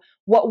into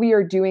what we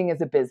are doing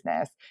as a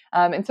business?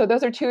 And so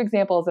those are two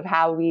examples of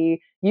how we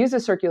use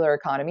a circular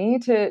economy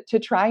to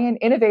try and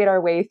innovate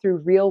our way through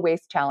real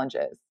waste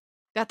challenges.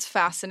 That's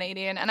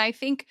fascinating. And I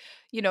think,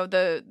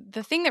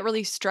 the thing that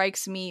really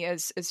strikes me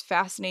as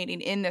fascinating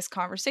in this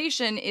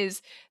conversation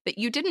is that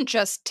you didn't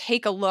just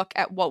take a look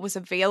at what was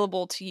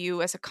available to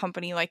you as a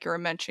company like you were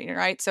mentioning,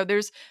 right? So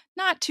there's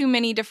not too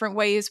many different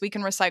ways we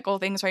can recycle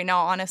things right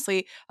now,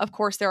 honestly. Of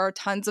course, there are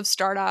tons of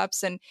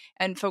startups and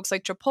folks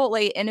like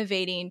Chipotle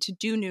innovating to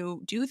do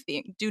new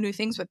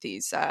things with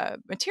these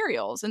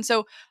materials. And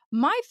so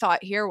my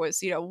thought here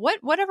was,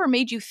 whatever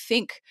made you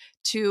think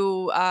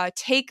to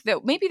take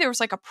maybe there was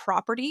like a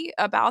property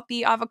about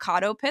the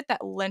avocado pit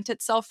that lent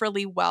itself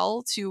really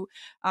well to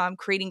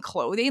creating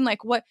clothing.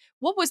 Like what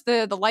was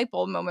the light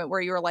bulb moment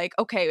where you were like,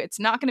 okay, it's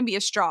not going to be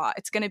a straw,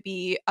 it's going to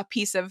be a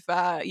piece of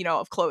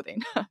of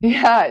clothing?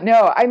 Yeah,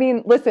 no, I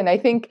mean, listen, I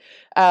think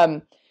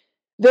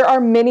there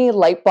are many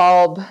light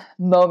bulb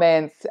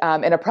moments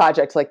in a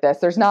project like this.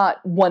 There's not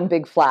one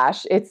big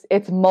flash.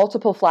 It's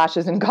multiple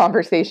flashes and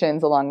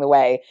conversations along the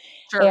way.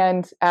 Sure.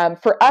 And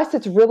for us,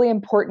 it's really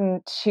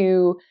important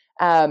to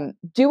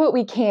do what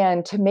we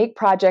can to make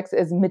projects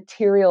as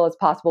material as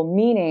possible,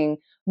 meaning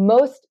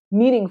most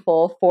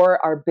meaningful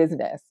for our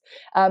business.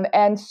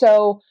 And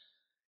so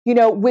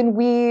when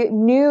we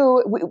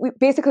knew,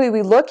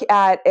 we look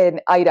at an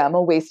item,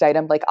 a waste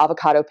item like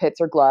avocado pits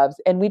or gloves,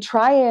 and we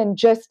try and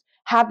just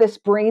have this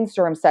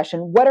brainstorm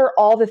session. What are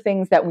all the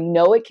things that we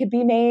know it could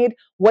be made?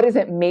 What is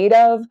it made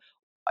of?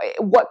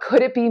 What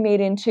could it be made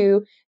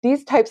into?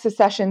 These types of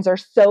sessions are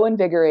so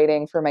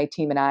invigorating for my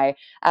team and I.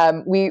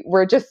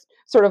 We're just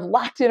sort of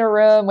locked in a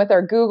room with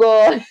our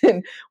Google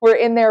and we're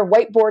in there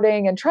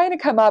whiteboarding and trying to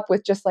come up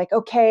with just like,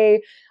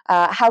 okay,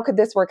 how could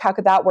this work? How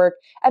could that work?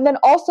 And then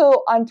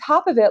also on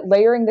top of it,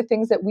 layering the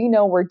things that we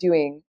know we're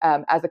doing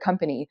as a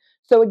company.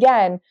 So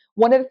again,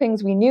 one of the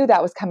things we knew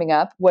that was coming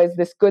up was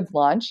this goods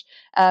launch.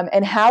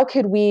 And how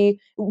could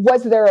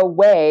was there a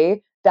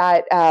way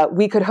that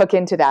we could hook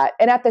into that?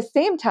 And at the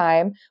same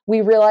time,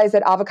 we realized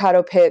that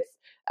avocado pits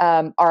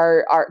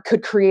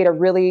could create a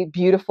really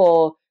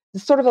beautiful,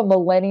 sort of a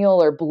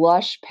millennial or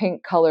blush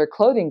pink color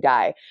clothing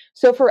dye.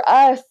 So for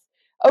us,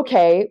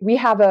 okay, we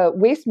have a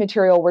waste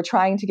material we're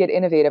trying to get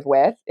innovative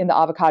with in the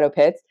avocado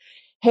pits.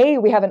 Hey,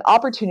 we have an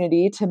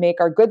opportunity to make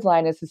our goods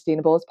line as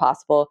sustainable as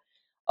possible.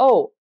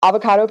 Oh,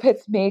 avocado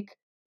pits make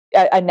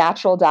a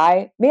natural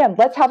dye. Man,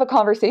 let's have a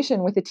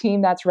conversation with the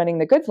team that's running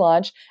the goods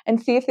launch and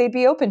see if they'd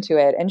be open to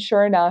it. And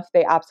sure enough,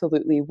 they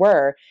absolutely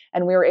were.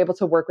 And we were able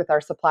to work with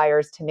our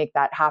suppliers to make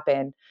that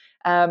happen.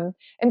 And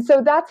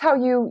so that's how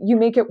you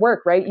make it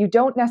work, right? You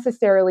don't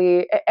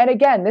necessarily, and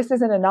again, this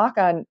isn't a knock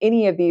on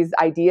any of these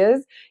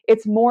ideas.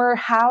 It's more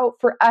how,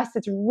 for us,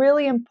 it's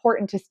really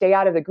important to stay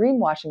out of the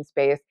greenwashing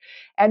space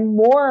and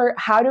more,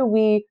 how do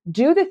we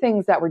do the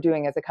things that we're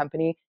doing as a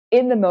company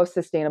in the most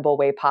sustainable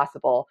way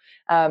possible?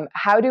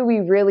 How do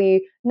we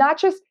really not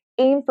just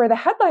aim for the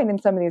headline in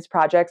some of these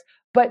projects,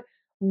 but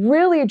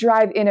really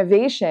drive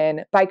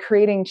innovation by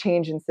creating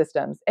change in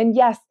systems? And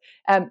yes,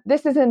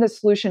 this isn't the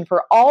solution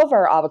for all of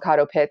our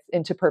avocado pits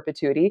into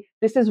perpetuity.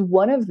 This is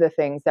one of the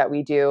things that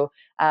we do,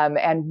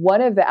 and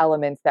one of the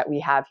elements that we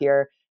have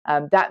here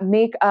that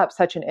make up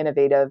such an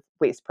innovative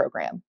waste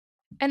program.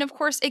 And of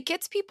course, it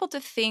gets people to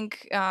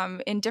think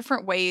in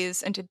different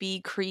ways and to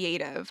be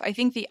creative. I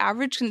think the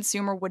average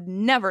consumer would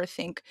never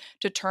think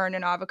to turn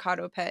an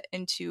avocado pit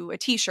into a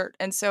t-shirt.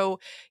 And so,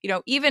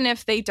 even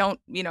if they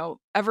don't,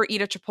 ever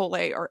eat a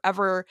Chipotle or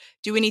ever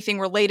do anything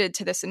related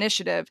to this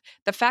initiative,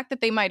 the fact that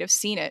they might have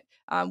seen it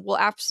will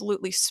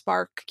absolutely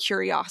spark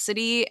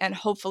curiosity and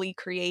hopefully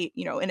create,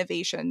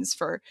 innovations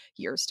for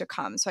years to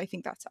come. So I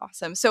think that's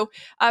awesome. So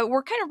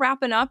we're kind of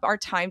wrapping up our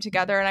time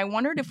together. And I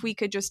wondered if we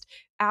could just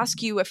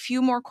ask you a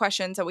few more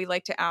questions that we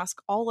like to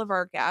ask all of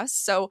our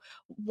guests. So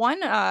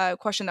one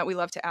question that we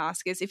love to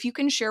ask is if you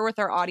can share with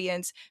our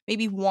audience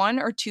maybe 1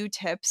 or 2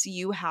 tips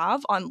you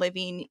have on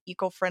living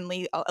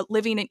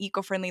an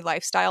eco-friendly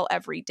lifestyle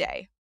every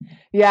day.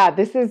 Yeah,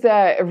 this is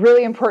a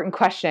really important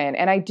question,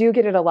 and I do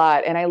get it a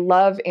lot, and I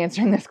love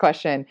answering this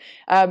question.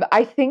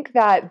 I think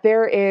that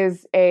there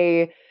is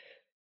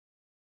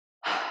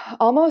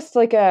almost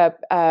like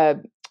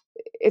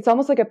it's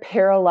almost like a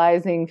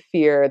paralyzing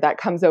fear that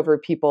comes over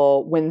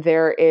people when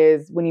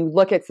you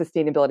look at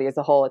sustainability as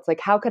a whole. It's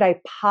like, how could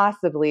I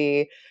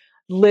possibly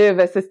live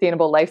a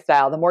sustainable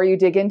lifestyle? The more you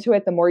dig into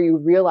it, the more you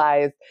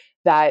realize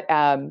that,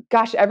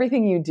 gosh,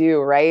 everything you do,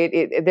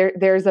 right?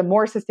 There's a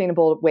more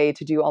sustainable way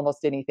to do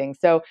almost anything.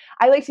 So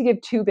I like to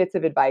give 2 bits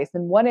of advice.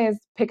 And one is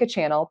pick a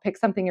channel, pick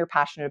something you're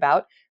passionate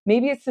about.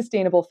 Maybe it's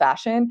sustainable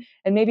fashion.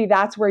 And maybe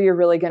that's where you're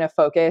really going to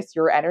focus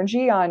your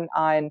energy on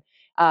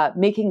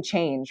making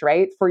change,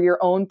 right? For your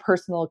own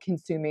personal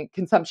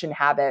consumption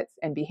habits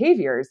and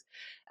behaviors.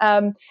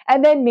 And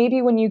then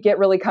maybe when you get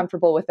really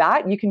comfortable with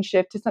that, you can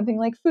shift to something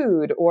like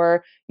food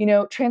or,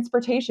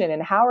 transportation.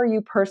 And how are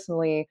you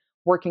personally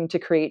working to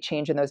create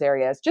change in those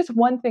areas? Just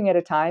one thing at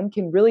a time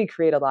can really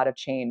create a lot of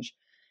change.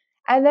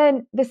 And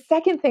then the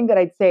second thing that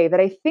I'd say that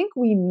I think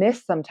we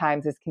miss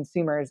sometimes as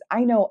consumers,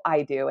 I know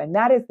I do, and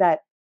that is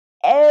that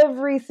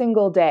every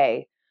single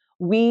day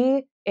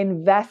we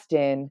invest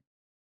in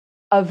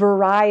a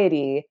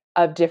variety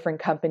of different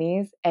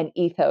companies and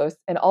ethos,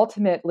 and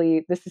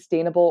ultimately the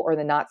sustainable or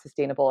the not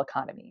sustainable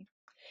economy.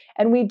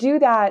 And we do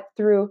that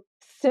through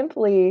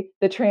simply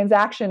the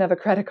transaction of a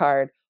credit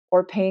card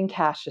or paying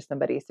cash to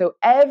somebody. So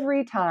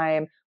every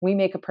time we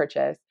make a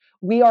purchase,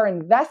 we are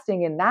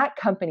investing in that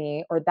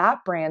company or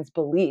that brand's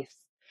beliefs.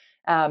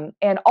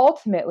 And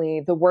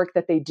ultimately, the work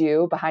that they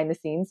do behind the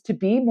scenes to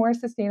be more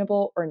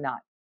sustainable or not.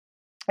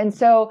 And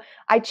so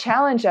I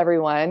challenge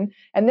everyone,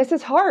 and this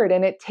is hard,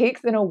 and it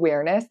takes an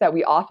awareness that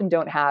we often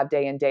don't have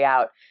day in, day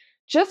out.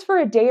 Just for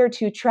a day or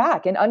two,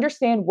 track and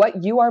understand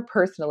what you are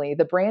personally,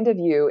 the brand of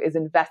you is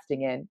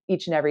investing in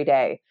each and every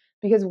day,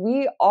 because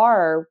we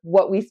are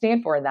what we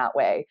stand for in that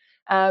way.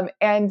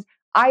 And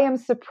I am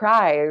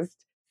surprised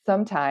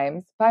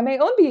sometimes by my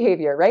own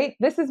behavior, right?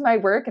 This is my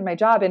work and my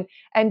job,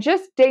 and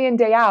just day in,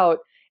 day out.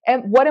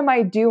 And what am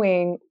I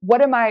doing?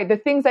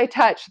 The things I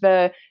touch,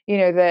 the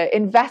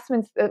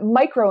investments, the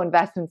micro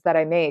investments that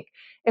I make,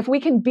 if we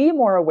can be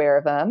more aware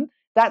of them,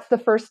 that's the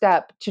first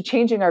step to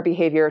changing our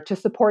behavior, to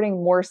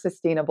supporting more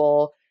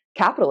sustainable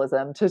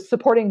capitalism, to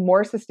supporting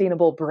more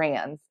sustainable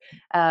brands.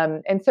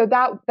 And so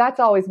that's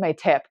always my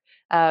tip.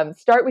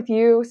 Start with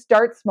you,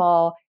 start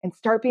small, and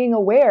start being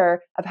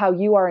aware of how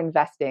you are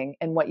investing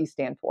and what you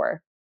stand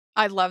for.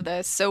 I love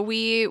this. So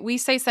we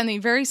say something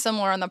very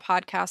similar on the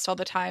podcast all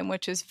the time,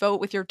 which is vote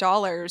with your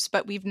dollars,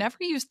 but we've never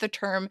used the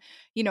term,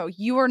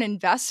 you are an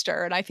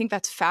investor. And I think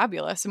that's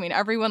fabulous. I mean,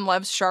 everyone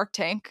loves Shark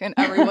Tank and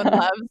everyone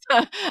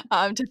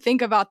loves to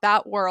think about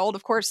that world.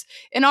 Of course,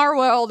 in our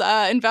world,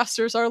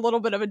 investors are a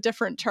little bit of a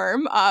different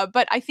term,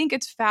 but I think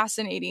it's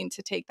fascinating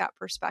to take that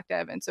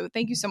perspective. And so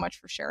thank you so much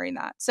for sharing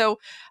that. So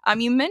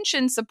you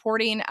mentioned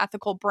supporting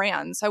ethical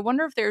brands. I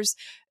wonder if there's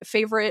a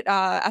favorite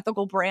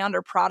ethical brand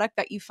or product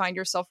that you find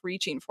yourself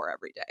reaching for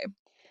every day.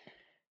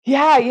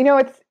 Yeah,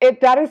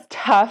 that is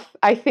tough.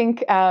 I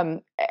think,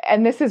 and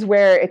this is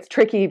where it's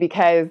tricky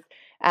because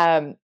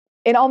um,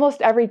 in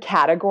almost every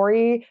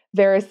category,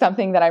 there is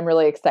something that I'm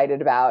really excited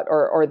about,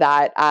 or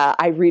that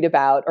I read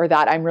about, or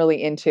that I'm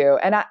really into.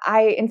 And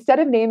I instead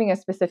of naming a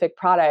specific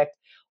product,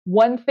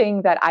 one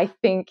thing that I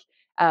think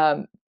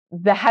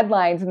the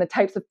headlines and the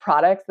types of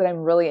products that I'm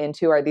really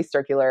into are these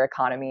circular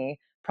economy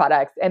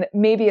products. And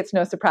maybe it's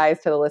no surprise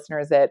to the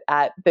listeners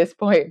at this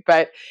point,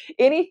 but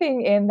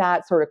anything in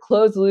that sort of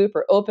closed loop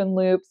or open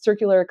loop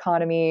circular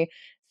economy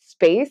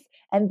space.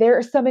 And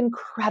there's some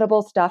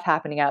incredible stuff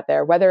happening out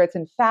there, whether it's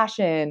in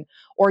fashion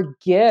or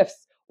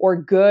gifts or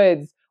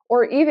goods,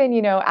 or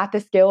even, at the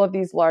scale of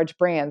these large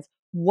brands.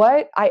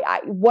 What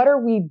are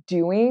we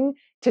doing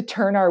to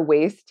turn our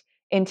waste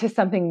into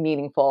something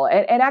meaningful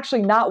and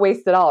actually not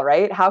waste at all,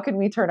 right? How can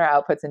we turn our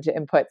outputs into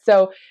inputs?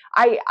 So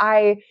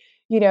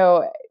you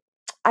know,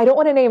 I don't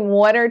want to name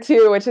one or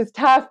two, which is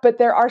tough, but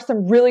there are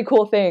some really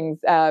cool things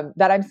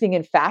that I'm seeing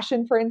in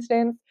fashion, for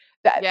instance.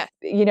 That's,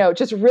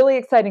 just really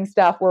exciting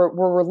stuff where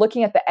we're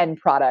looking at the end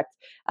product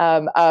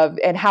and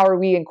how are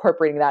we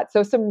incorporating that.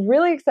 So some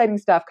really exciting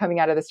stuff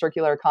coming out of the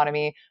circular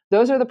economy.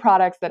 Those are the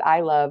products that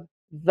I love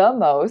the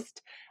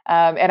most.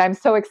 And I'm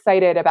so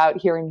excited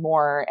about hearing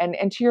more.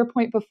 And to your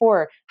point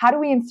before, how do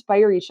we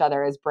inspire each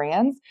other as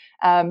brands?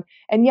 And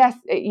yes,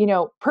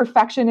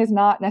 perfection is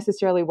not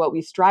necessarily what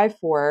we strive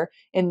for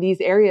in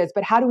these areas,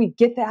 but how do we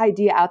get the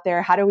idea out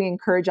there? How do we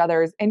encourage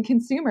others and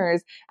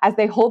consumers as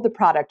they hold the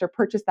product or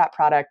purchase that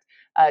product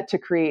to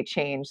create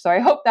change? So I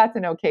hope that's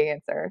an okay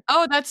answer.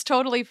 Oh, that's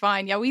totally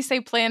fine. Yeah, we say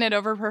planet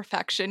over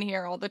perfection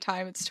here all the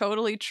time. It's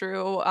totally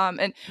true.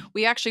 And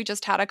we actually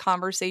just had a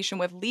conversation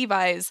with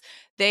Levi's.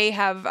 They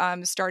have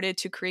started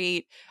to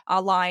create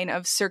a line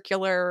of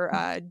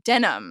circular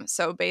denim.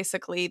 So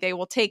basically, they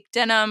will take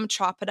denim,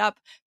 chop it up,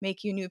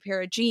 make you a new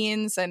pair of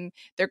jeans. And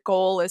their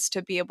goal is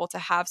to be able to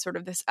have sort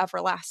of this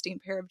everlasting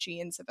pair of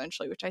jeans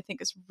eventually, which I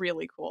think is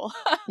really cool.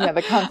 Yeah,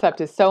 the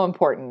concept is so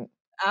important.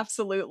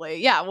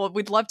 Absolutely. Yeah. Well,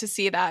 we'd love to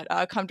see that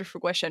come to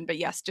fruition. But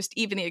yes, just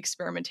even the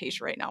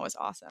experimentation right now is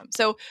awesome.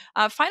 So,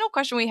 final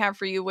question we have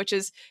for you, which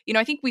is,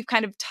 I think we've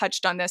kind of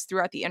touched on this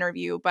throughout the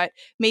interview, but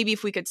maybe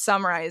if we could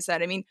summarize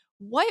that. I mean,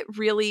 what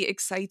really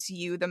excites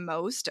you the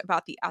most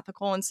about the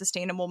ethical and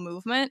sustainable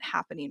movement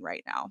happening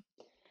right now?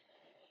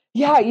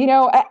 Yeah,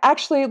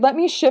 actually, let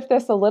me shift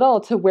this a little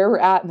to where we're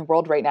at in the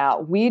world right now.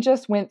 We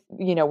just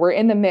we're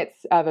in the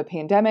midst of a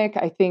pandemic.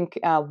 I think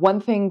one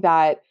thing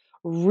that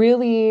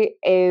really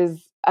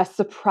is a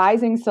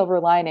surprising silver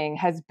lining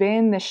has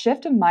been the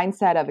shift of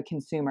mindset of a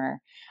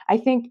consumer. I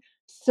think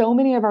so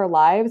many of our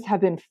lives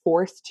have been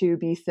forced to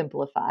be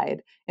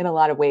simplified in a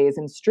lot of ways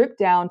and stripped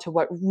down to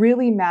what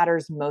really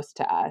matters most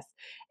to us.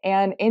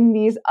 And in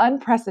these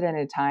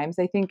unprecedented times,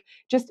 I think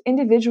just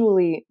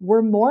individually,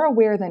 we're more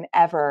aware than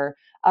ever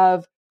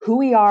of who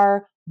we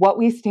are, what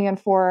we stand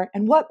for,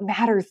 and what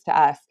matters to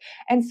us.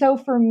 And so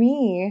for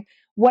me,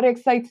 what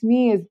excites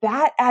me is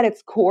that at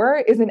its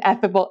core is an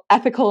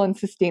ethical and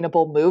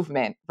sustainable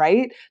movement,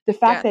 right? The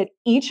fact that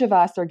each of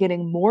us are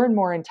getting more and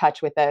more in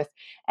touch with this.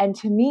 And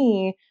to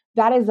me,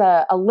 that is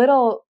a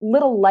little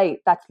light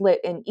that's lit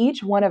in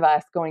each one of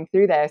us going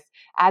through this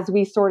as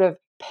we sort of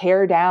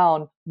pare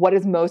down what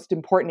is most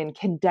important and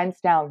condense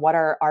down what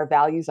our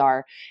values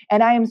are.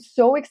 And I am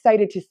so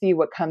excited to see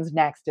what comes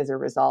next as a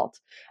result.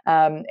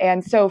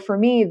 And so for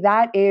me,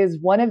 that is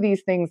one of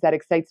these things that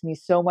excites me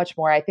so much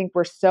more. I think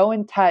we're so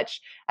in touch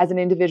as an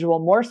individual,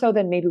 more so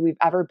than maybe we've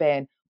ever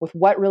been, with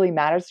what really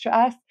matters to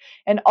us.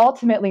 And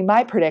ultimately,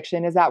 my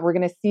prediction is that we're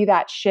going to see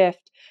that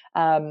shift,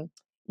 to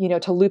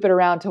loop it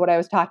around to what I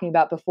was talking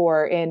about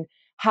before, in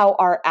how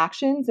our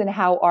actions and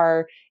how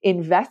our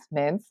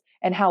investments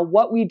and how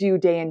what we do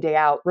day in, day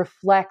out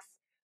reflects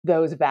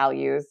those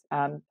values,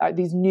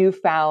 these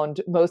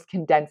newfound, most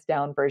condensed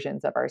down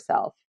versions of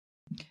ourselves.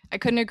 I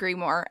couldn't agree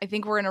more. I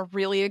think we're in a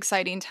really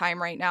exciting time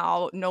right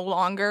now. No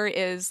longer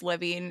is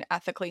living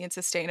ethically and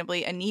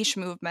sustainably a niche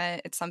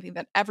movement. It's something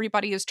that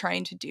everybody is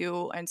trying to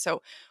do. And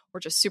so we're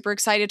just super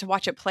excited to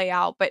watch it play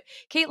out. But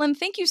Caitlin,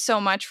 thank you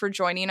so much for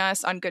joining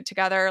us on Good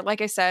Together.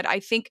 Like I said, I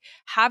think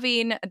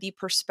having the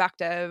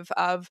perspective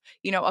of,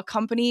 a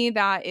company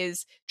that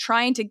is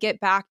trying to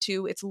get back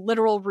to its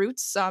literal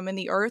roots in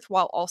the earth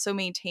while also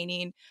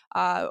maintaining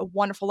a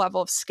wonderful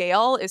level of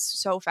scale is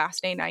so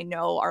fascinating. I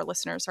know our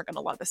listeners are going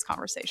to love this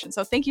conversation.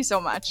 So thank you so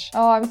much.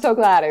 Oh, I'm so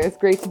glad. It was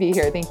great to be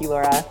here. Thank you,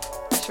 Laura.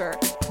 Sure.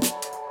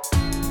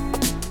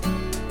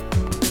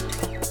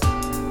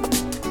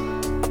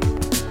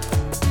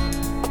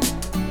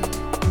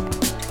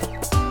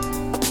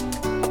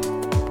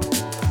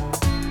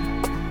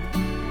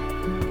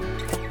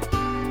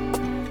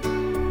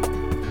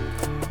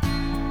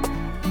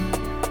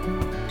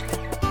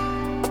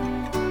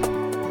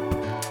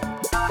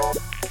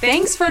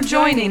 Thanks for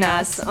joining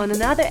us on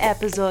another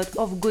episode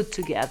of Good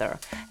Together.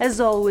 As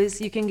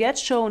always, you can get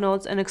show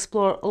notes and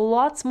explore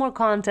lots more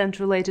content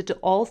related to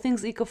all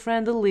things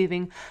eco-friendly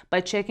living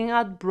by checking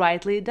out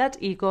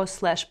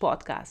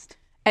brightly.eco/podcast.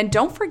 And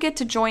don't forget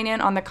to join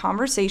in on the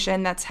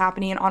conversation that's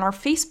happening on our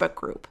Facebook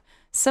group.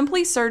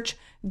 Simply search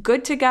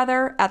Good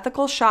Together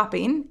Ethical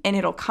Shopping and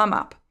it'll come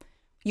up.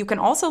 You can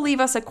also leave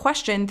us a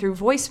question through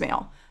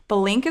voicemail. The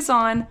link is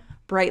on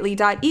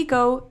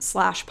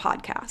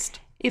brightly.eco/podcast.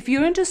 If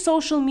you're into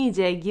social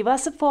media, give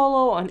us a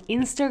follow on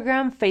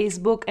Instagram,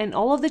 Facebook, and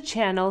all of the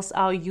channels.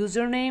 Our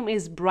username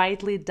is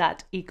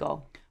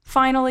brightly.eco.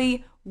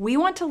 Finally, we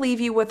want to leave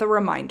you with a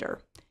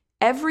reminder.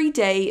 Every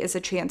day is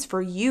a chance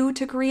for you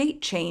to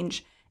create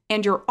change,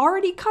 and you're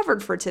already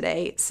covered for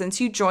today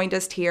since you joined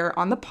us here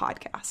on the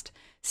podcast.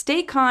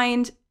 Stay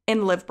kind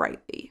and live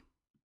brightly.